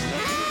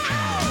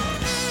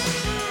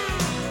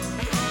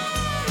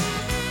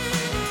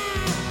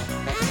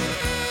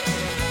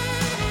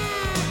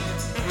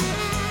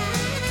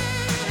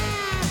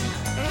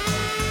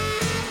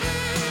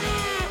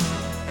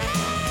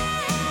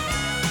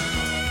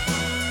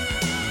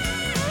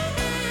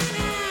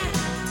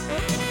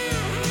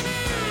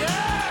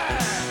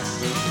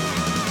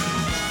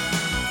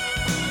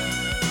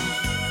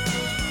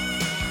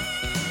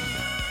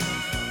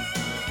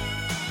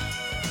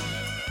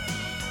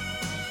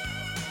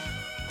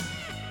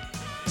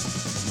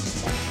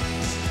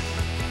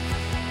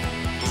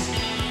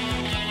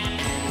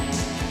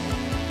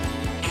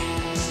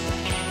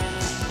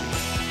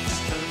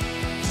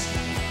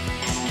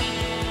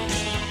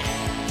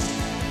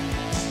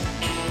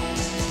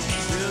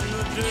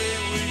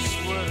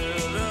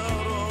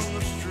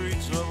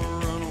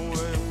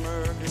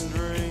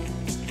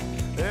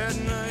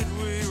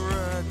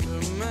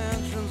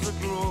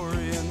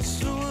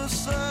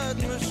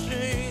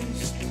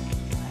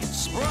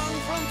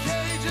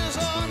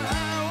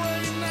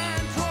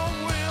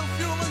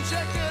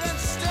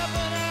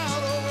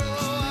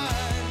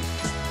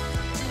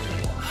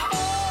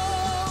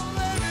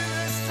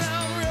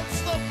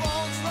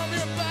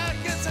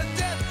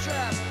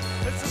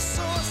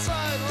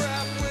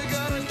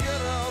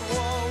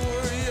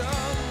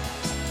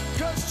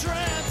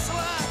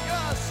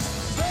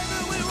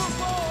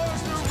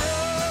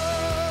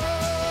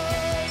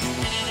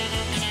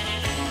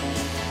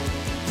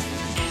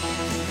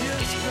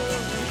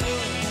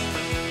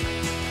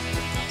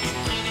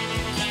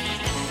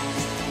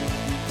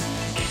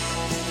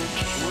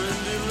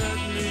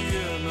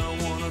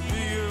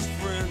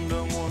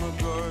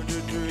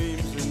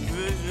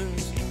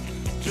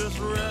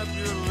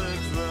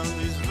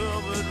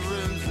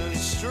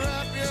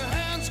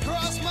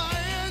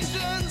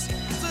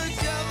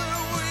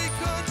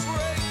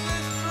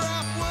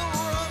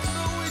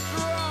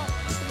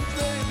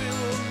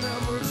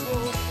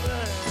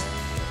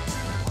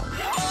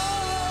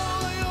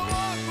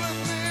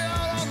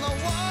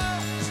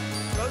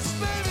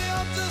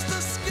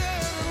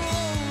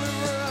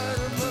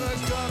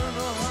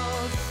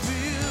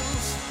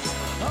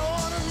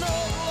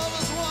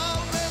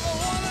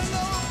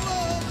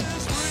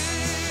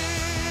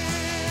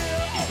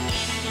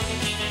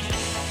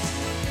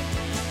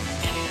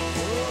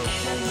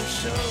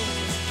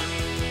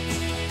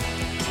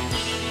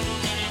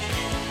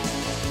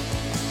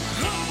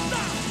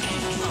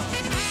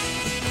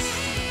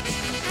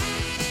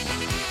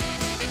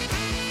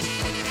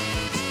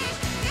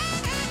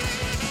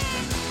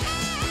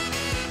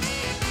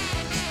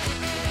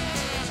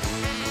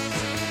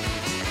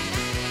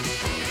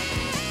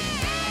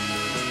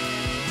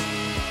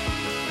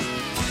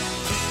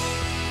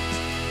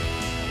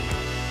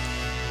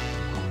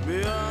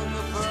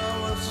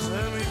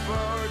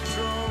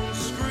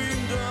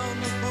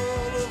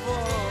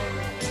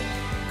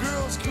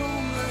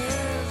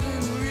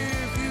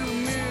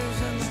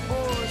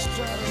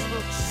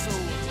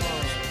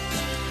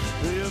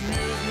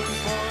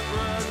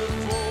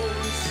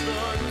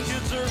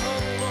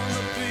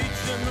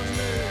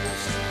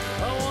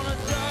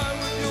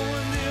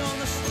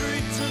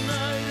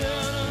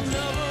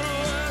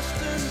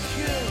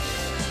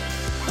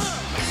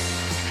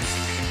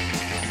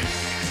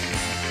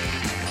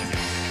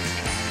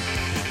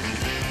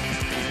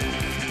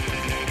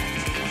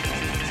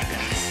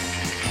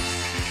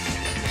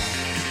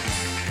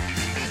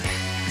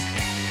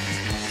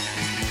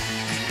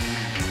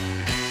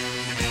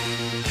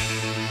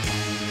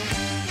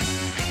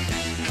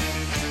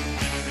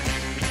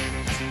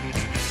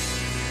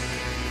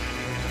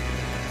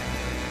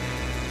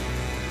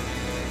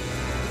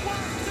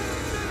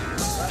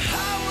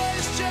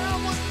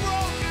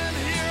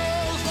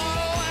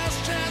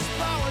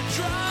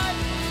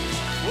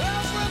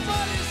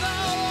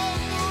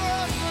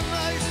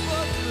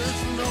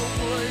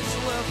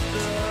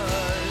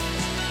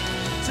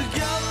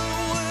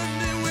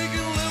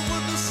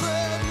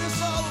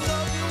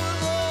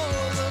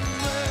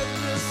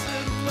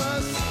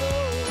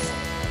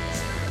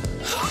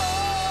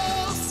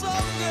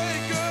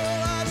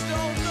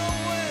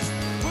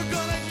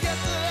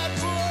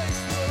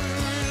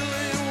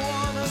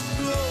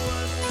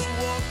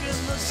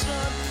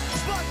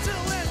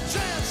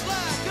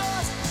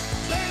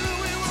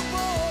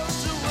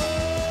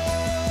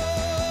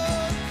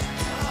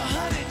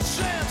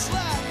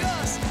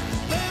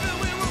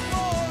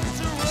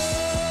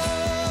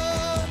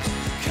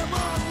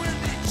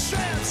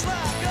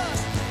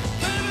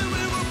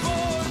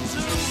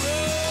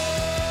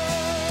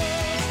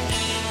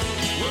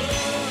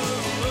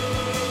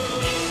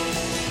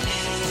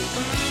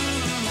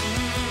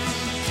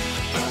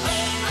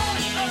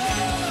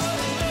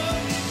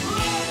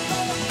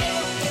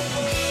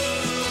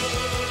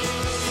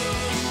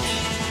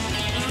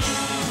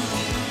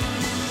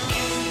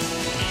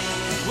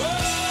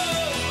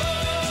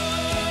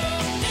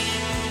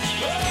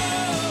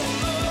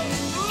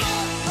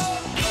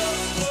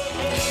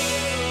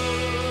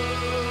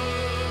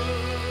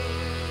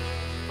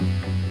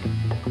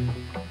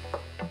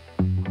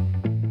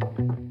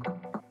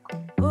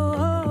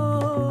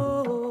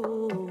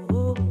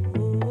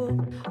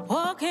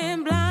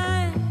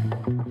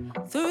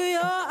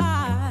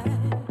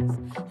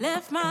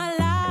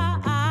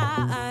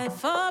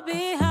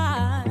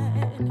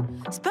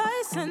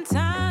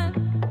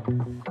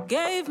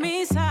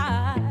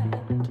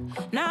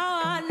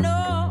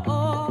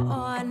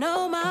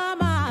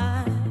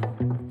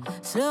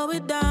 Slow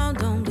it down,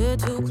 don't get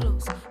too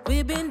close.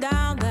 We've been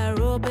down that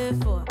road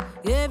before.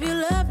 Gave you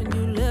love and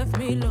you left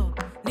me low.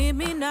 Need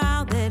me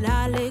now that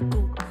I let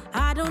go.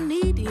 I don't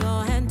need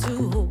your hand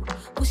to hold.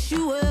 Wish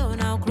you well,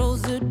 now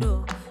close the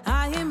door.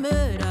 I ain't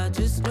mad, I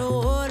just know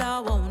what I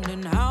want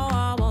and how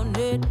I want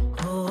it.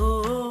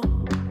 Oh,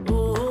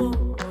 oh,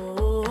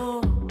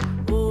 oh,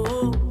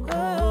 oh,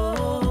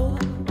 oh,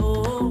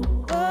 oh,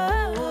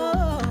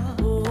 oh,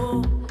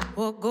 oh.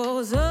 What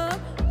goes up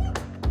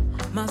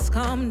must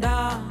come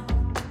down.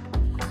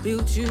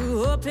 Built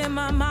you up in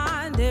my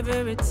mind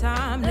every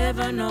time.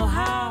 Never know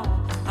how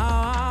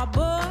I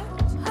bought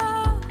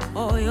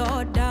all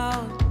your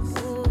doubts.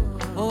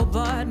 Oh,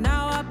 but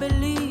now I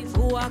believe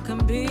who I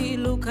can be.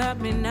 Look at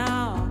me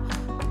now.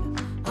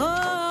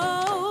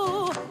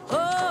 Oh,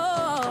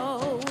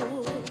 oh.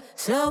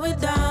 Slow it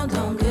down,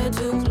 don't get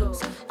too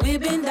close. We've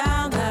been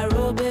down that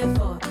road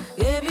before.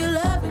 Gave you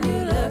love and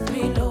you left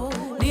me low.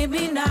 Need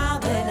me now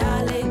that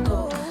I let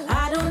go.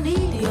 I don't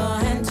need your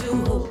hand to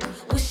hold.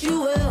 Wish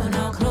you well,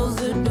 now close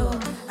the door.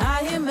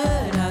 I ain't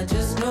mad, I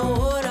just know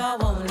what I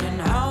want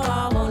and how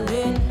I want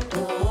it.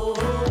 Oh,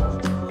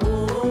 oh,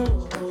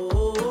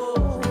 oh,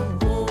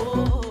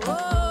 oh,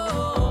 oh,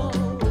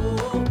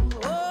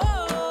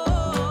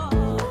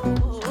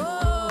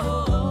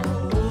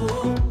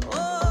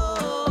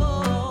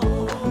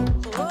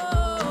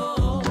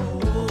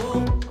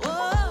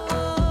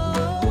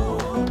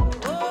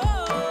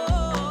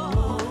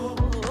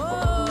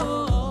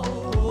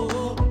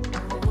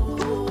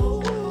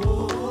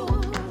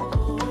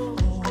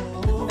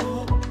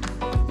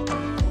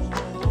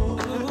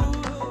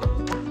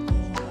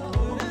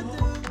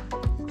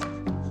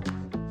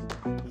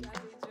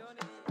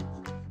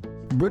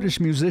 British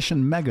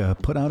musician Mega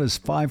put out his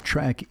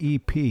 5-track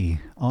EP,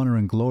 Honor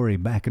and Glory,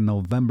 back in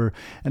November,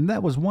 and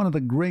that was one of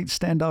the great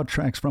standout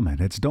tracks from it.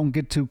 It's Don't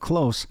Get Too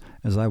Close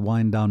as I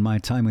wind down my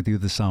time with you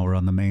this hour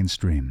on the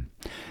Mainstream.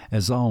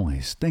 As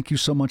always, thank you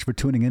so much for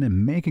tuning in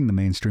and making the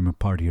Mainstream a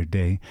part of your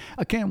day.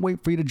 I can't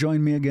wait for you to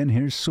join me again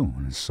here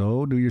soon,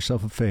 so do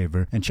yourself a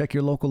favor and check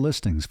your local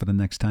listings for the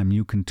next time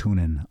you can tune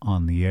in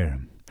on the air.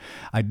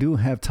 I do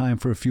have time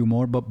for a few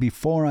more, but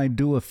before I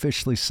do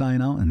officially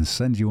sign out and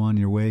send you on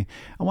your way,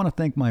 I want to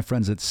thank my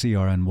friends at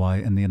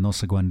CRNY and the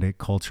Enosaguende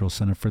Cultural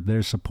Center for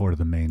their support of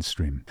the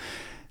Mainstream.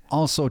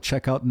 Also,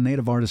 check out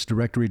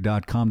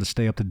nativeartistdirectory.com to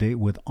stay up to date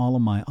with all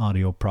of my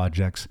audio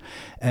projects.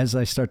 As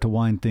I start to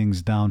wind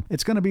things down,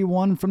 it's going to be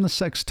one from the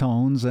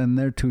Sextones and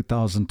their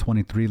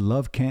 2023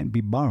 Love Can't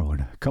Be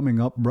Borrowed,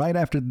 coming up right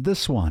after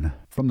this one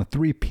from the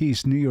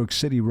 3-piece New York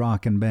City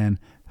rockin' band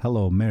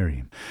Hello,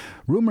 Mary.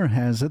 Rumor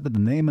has it that the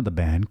name of the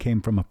band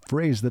came from a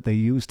phrase that they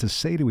used to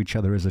say to each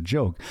other as a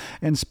joke,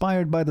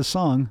 inspired by the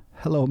song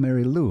Hello,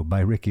 Mary Lou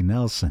by Ricky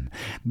Nelson.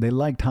 They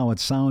liked how it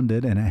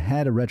sounded and it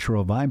had a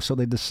retro vibe, so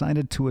they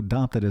decided to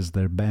adopt it as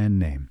their band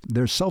name.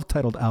 Their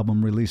self-titled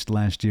album released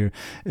last year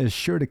is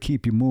sure to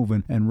keep you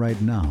moving, and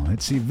right now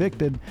it's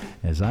Evicted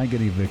as I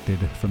get evicted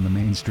from the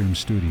Mainstream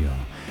studio.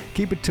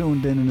 Keep it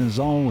tuned in, and as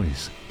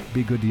always,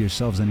 be good to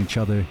yourselves and each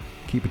other.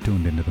 Keep it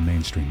tuned into the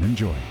Mainstream.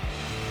 Enjoy.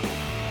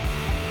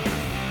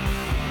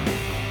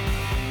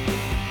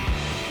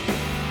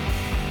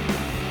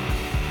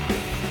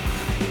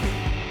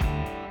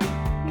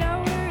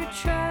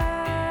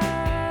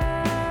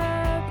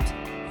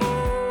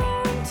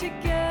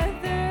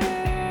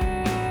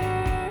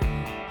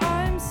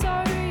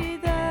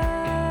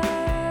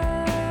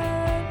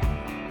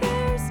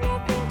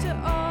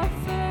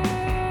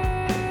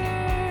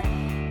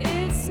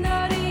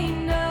 Not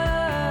enough.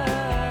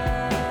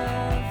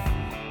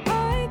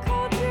 I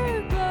called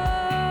your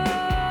bluff.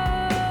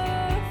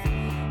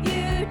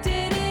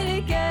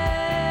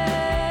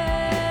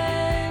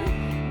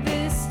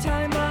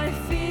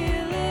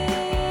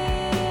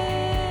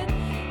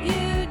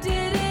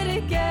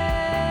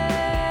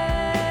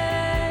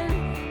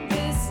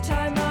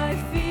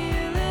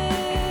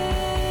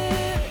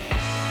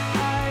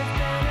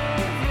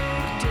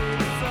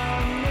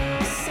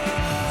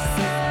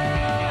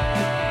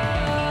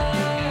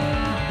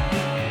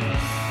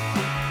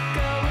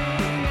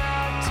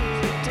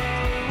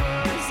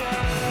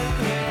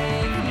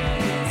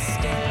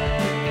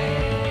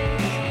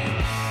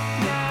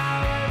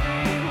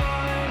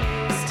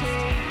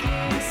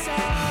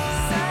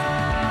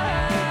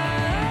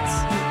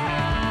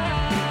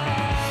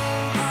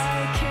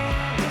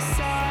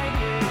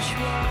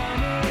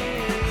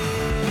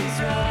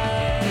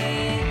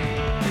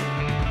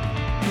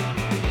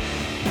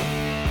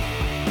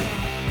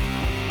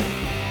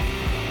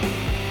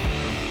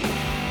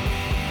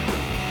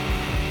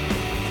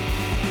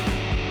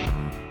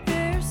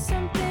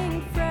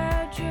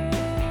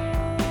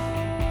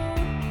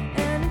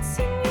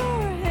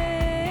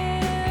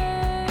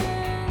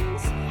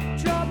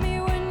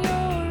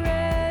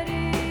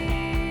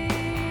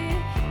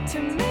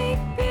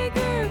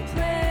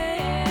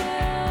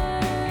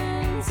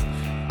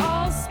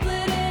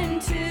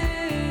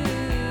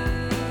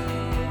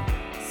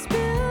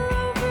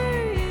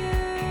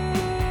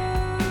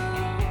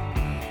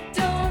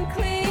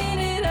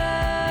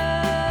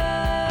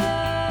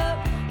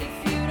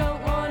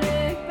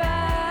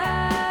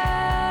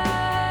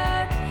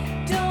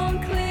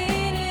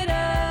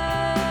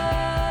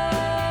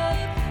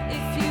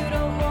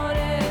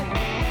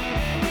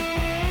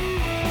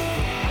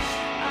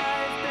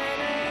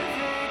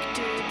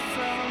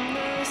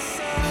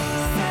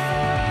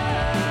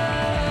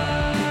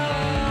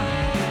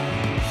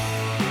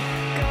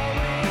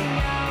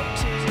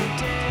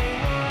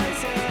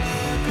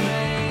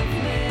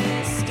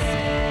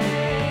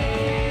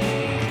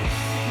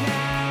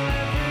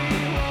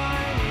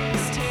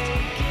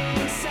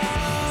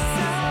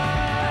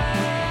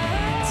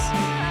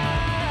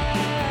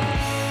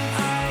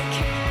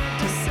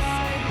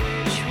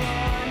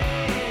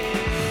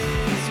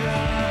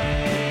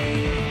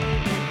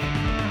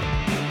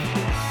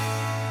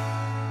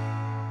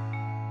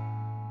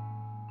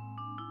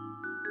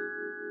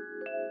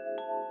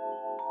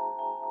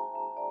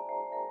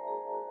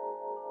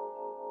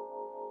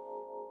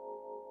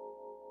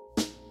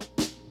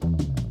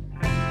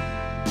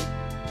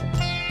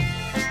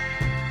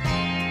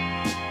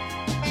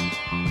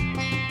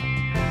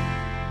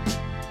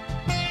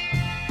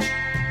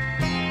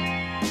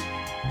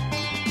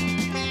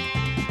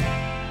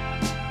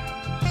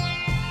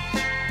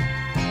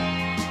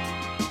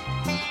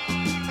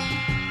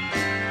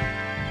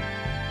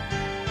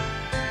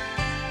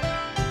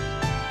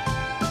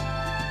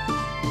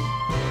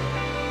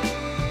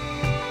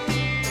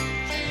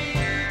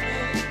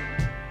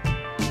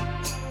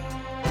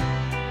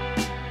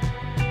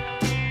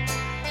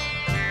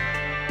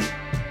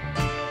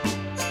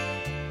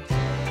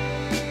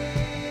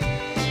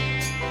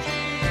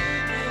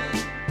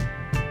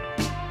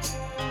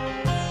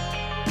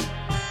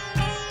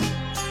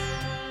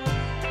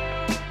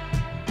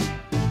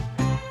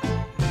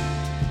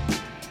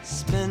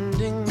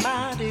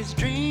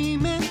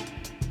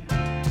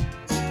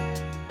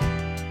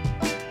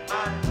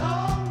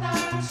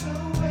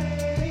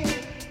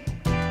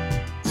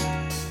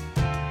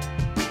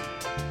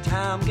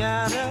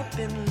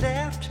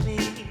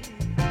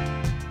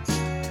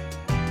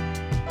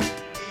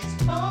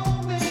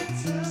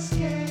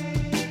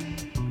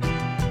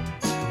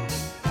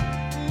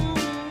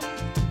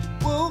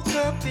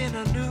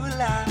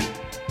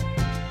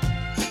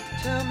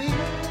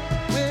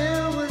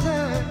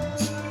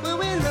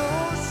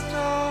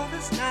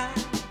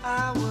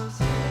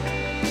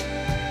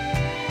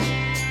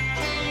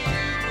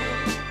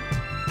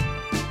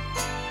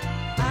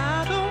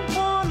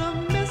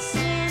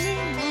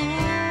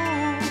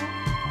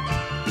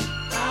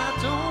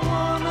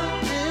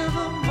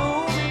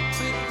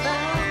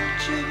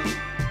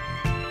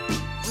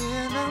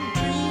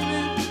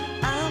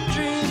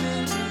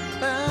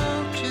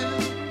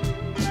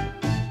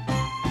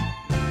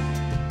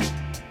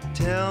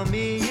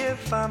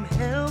 if I'm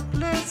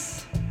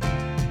helpless,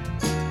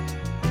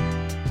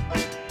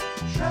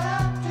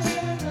 trapped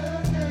in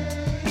a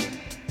daze,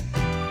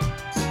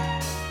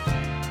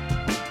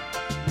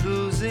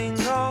 losing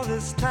all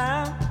this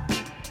time,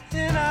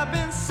 and I've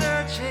been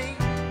searching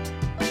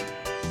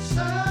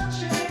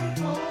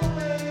for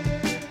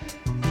ways.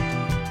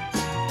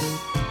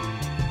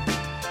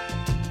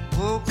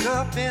 Woke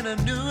up in a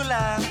new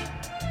life.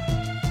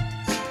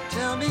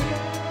 Tell me,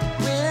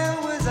 where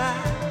was I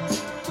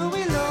when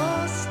we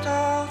lost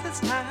all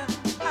this time?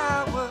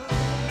 I was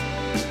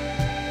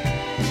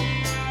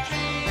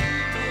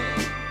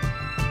dreaming.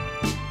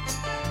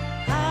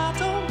 I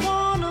don't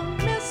wanna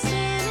miss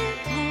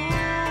anymore.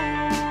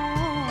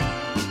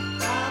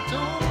 I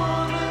don't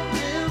wanna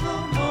live a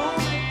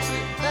moment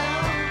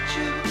without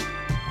you.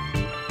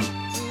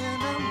 When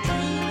I'm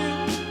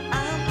dreaming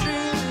about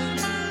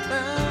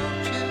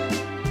you.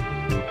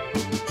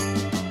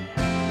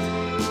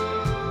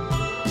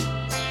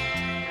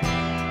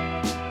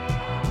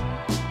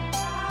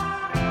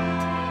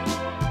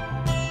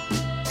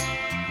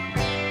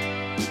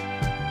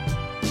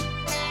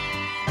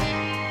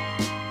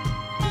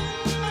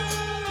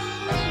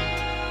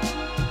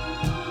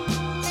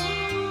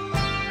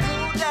 No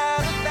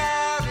doubt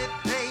about it,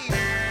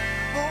 baby.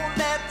 Won't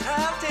let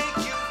time take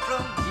you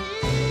from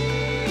me.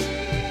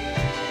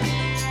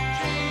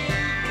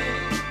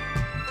 Dreaming.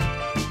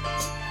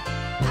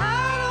 I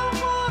don't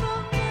wanna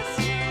miss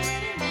you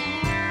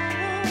anymore.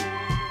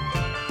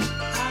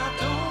 I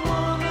don't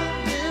wanna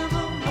live a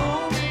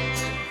moment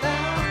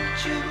without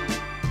you.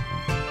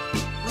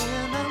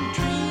 When I'm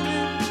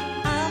dreaming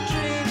about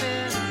you,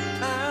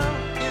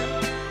 about you.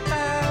 I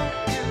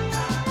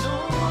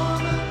don't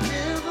wanna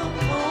live a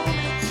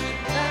moment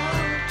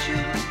without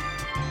you.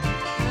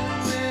 And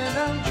when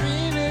I'm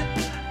dreaming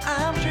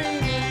about you,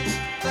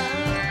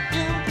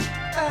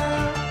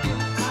 about you.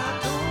 I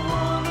don't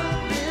wanna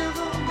live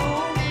a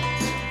moment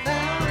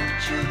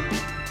without you.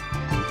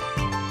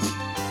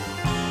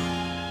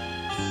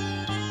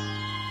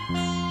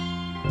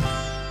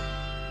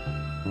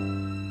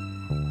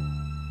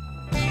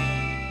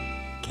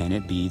 Can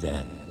it be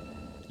that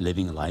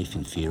living a life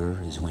in fear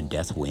is when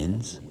death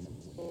wins?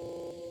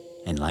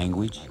 And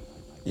language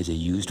is a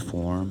used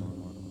form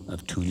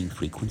of tuning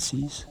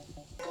frequencies?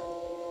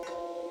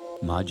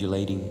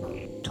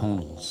 Modulating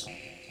tonals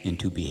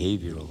into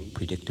behavioral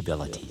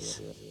predictabilities,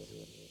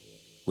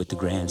 with the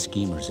grand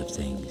schemers of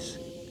things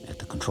at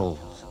the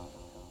controls,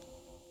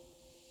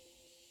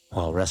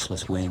 while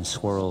restless winds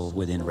swirl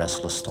within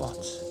restless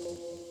thoughts,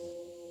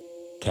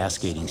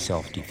 cascading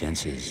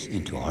self-defenses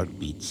into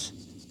heartbeats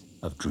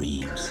of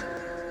dreams.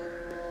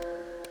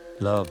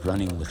 Love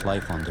running with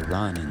life on the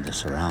run in the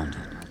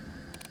surrounded,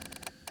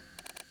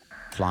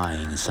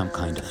 flying in some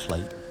kind of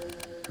flight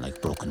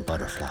like broken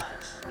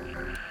butterflies.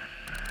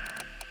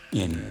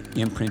 In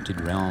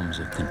imprinted realms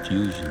of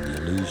confusion,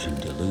 illusion,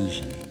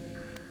 delusion,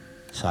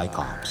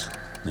 psychops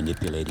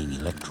manipulating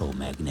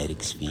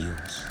electromagnetic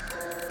fields,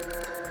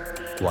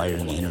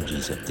 wiring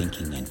energies of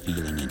thinking and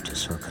feeling into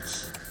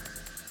circuits,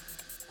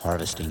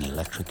 harvesting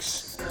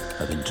electrics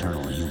of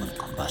internal human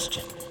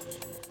combustion.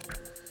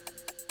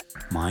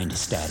 Mind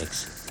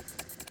statics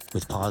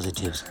with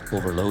positives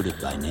overloaded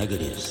by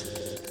negatives,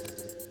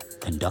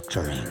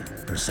 conductoring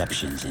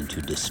perceptions into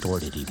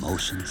distorted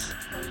emotions.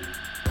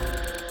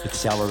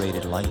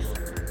 Accelerated life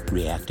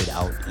reacted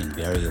out in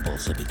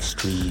variables of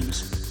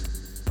extremes,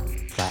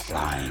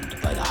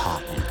 flatlined by the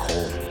hot and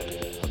cold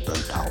of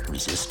burnt-out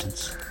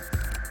resistance.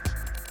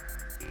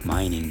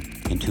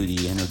 Mining into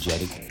the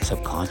energetic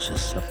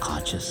subconscious of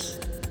conscious,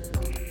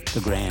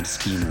 the grand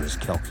schemers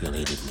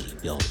calculatedly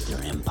built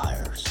their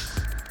empires.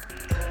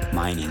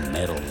 Mining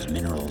metals,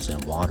 minerals,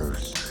 and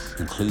waters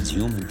includes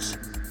humans,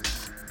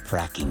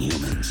 fracking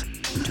humans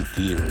into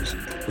fears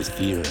with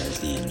fear as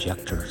the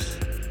injectors.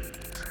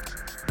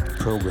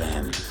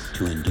 Programmed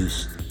to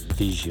induce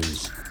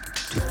fissures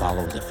to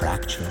follow the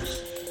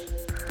fractures,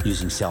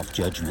 using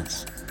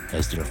self-judgments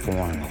as their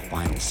form of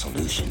final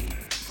solution.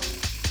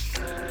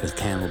 With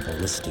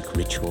cannibalistic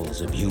rituals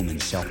of human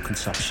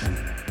self-consumption,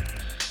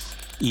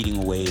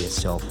 eating away at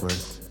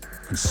self-worth,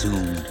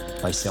 consumed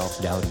by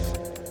self-doubting,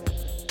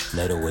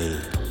 led away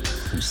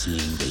from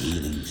seeing the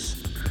healings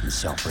and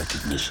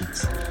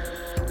self-recognitions.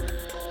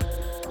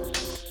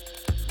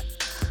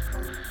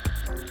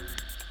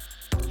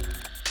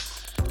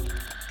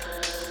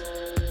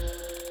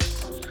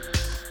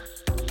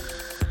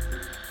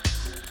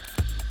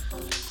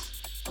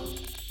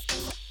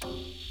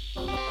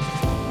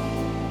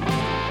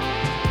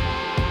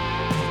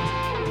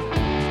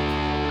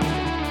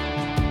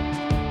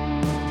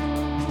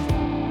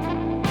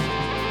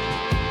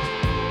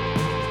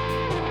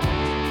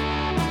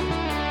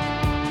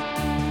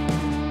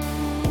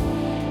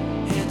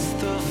 It's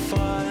the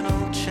final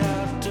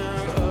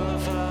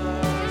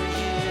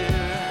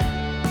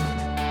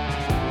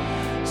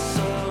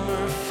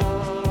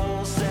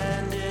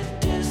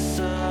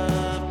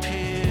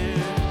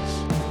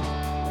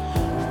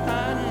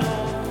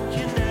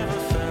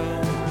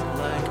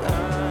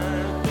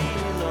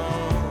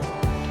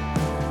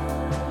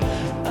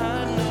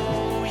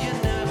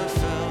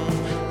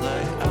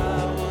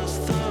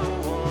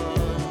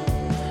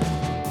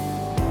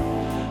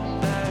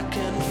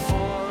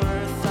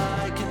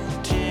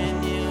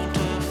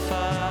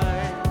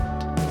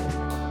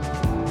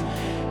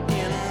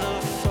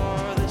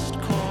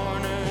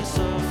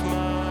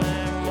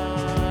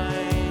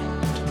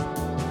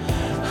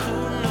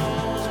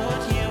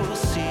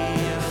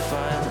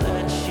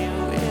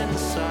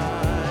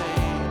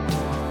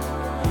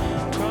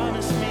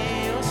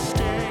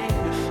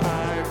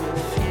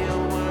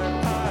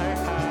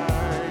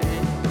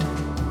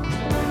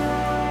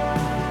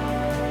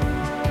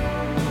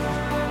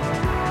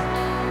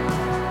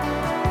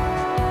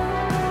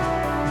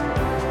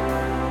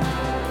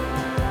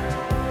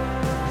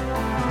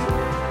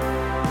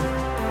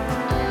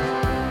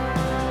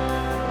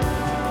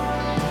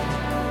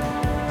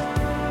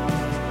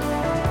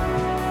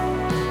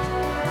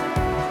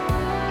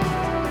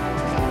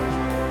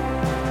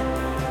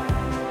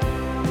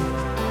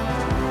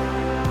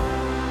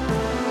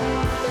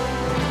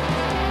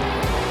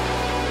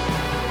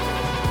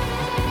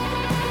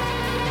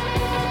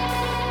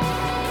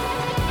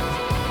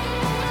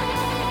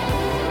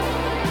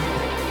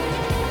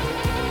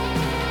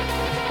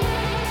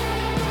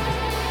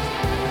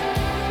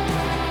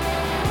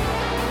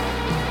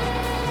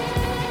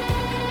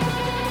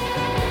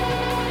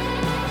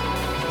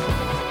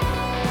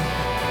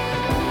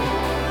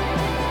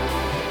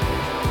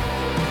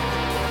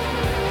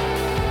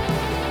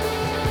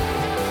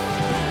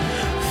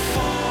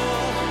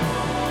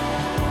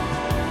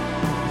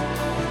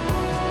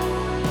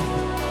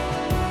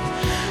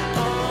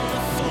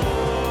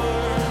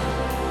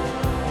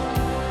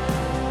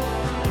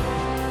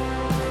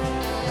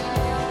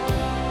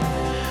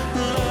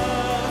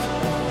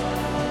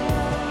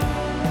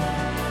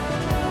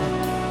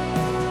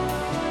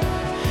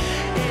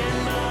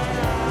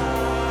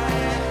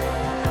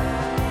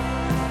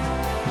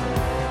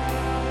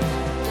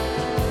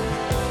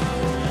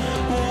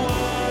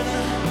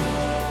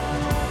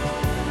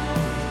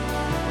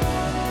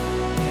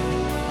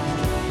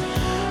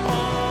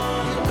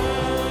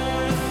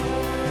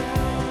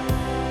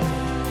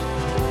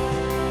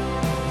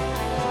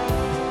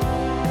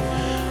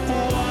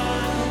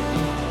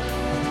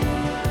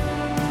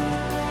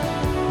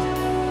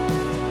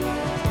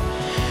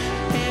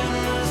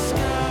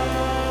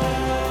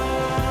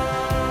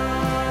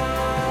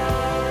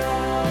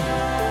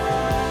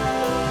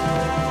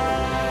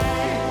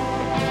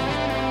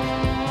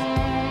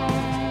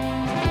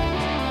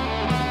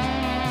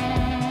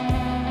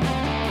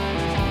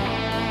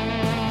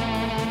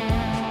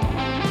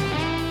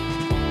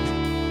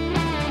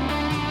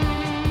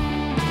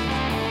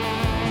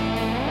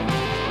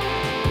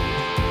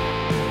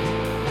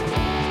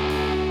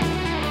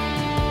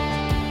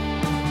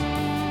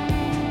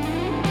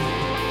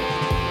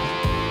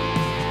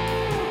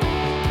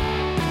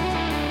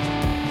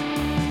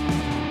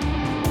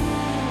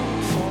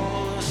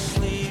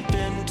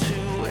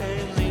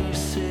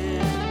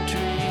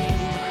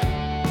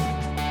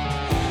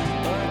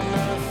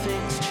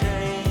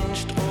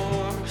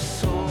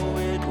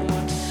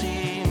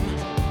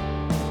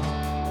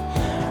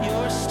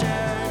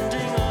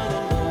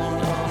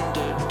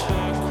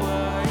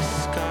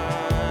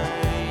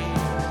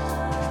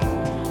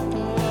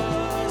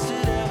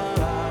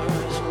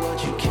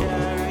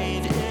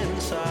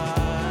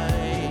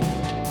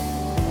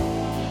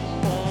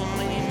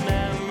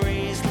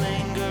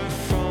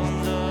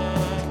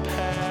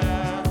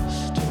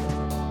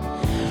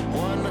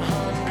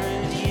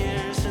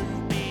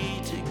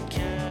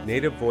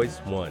Native Voice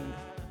One,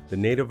 the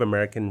Native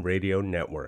American Radio Network.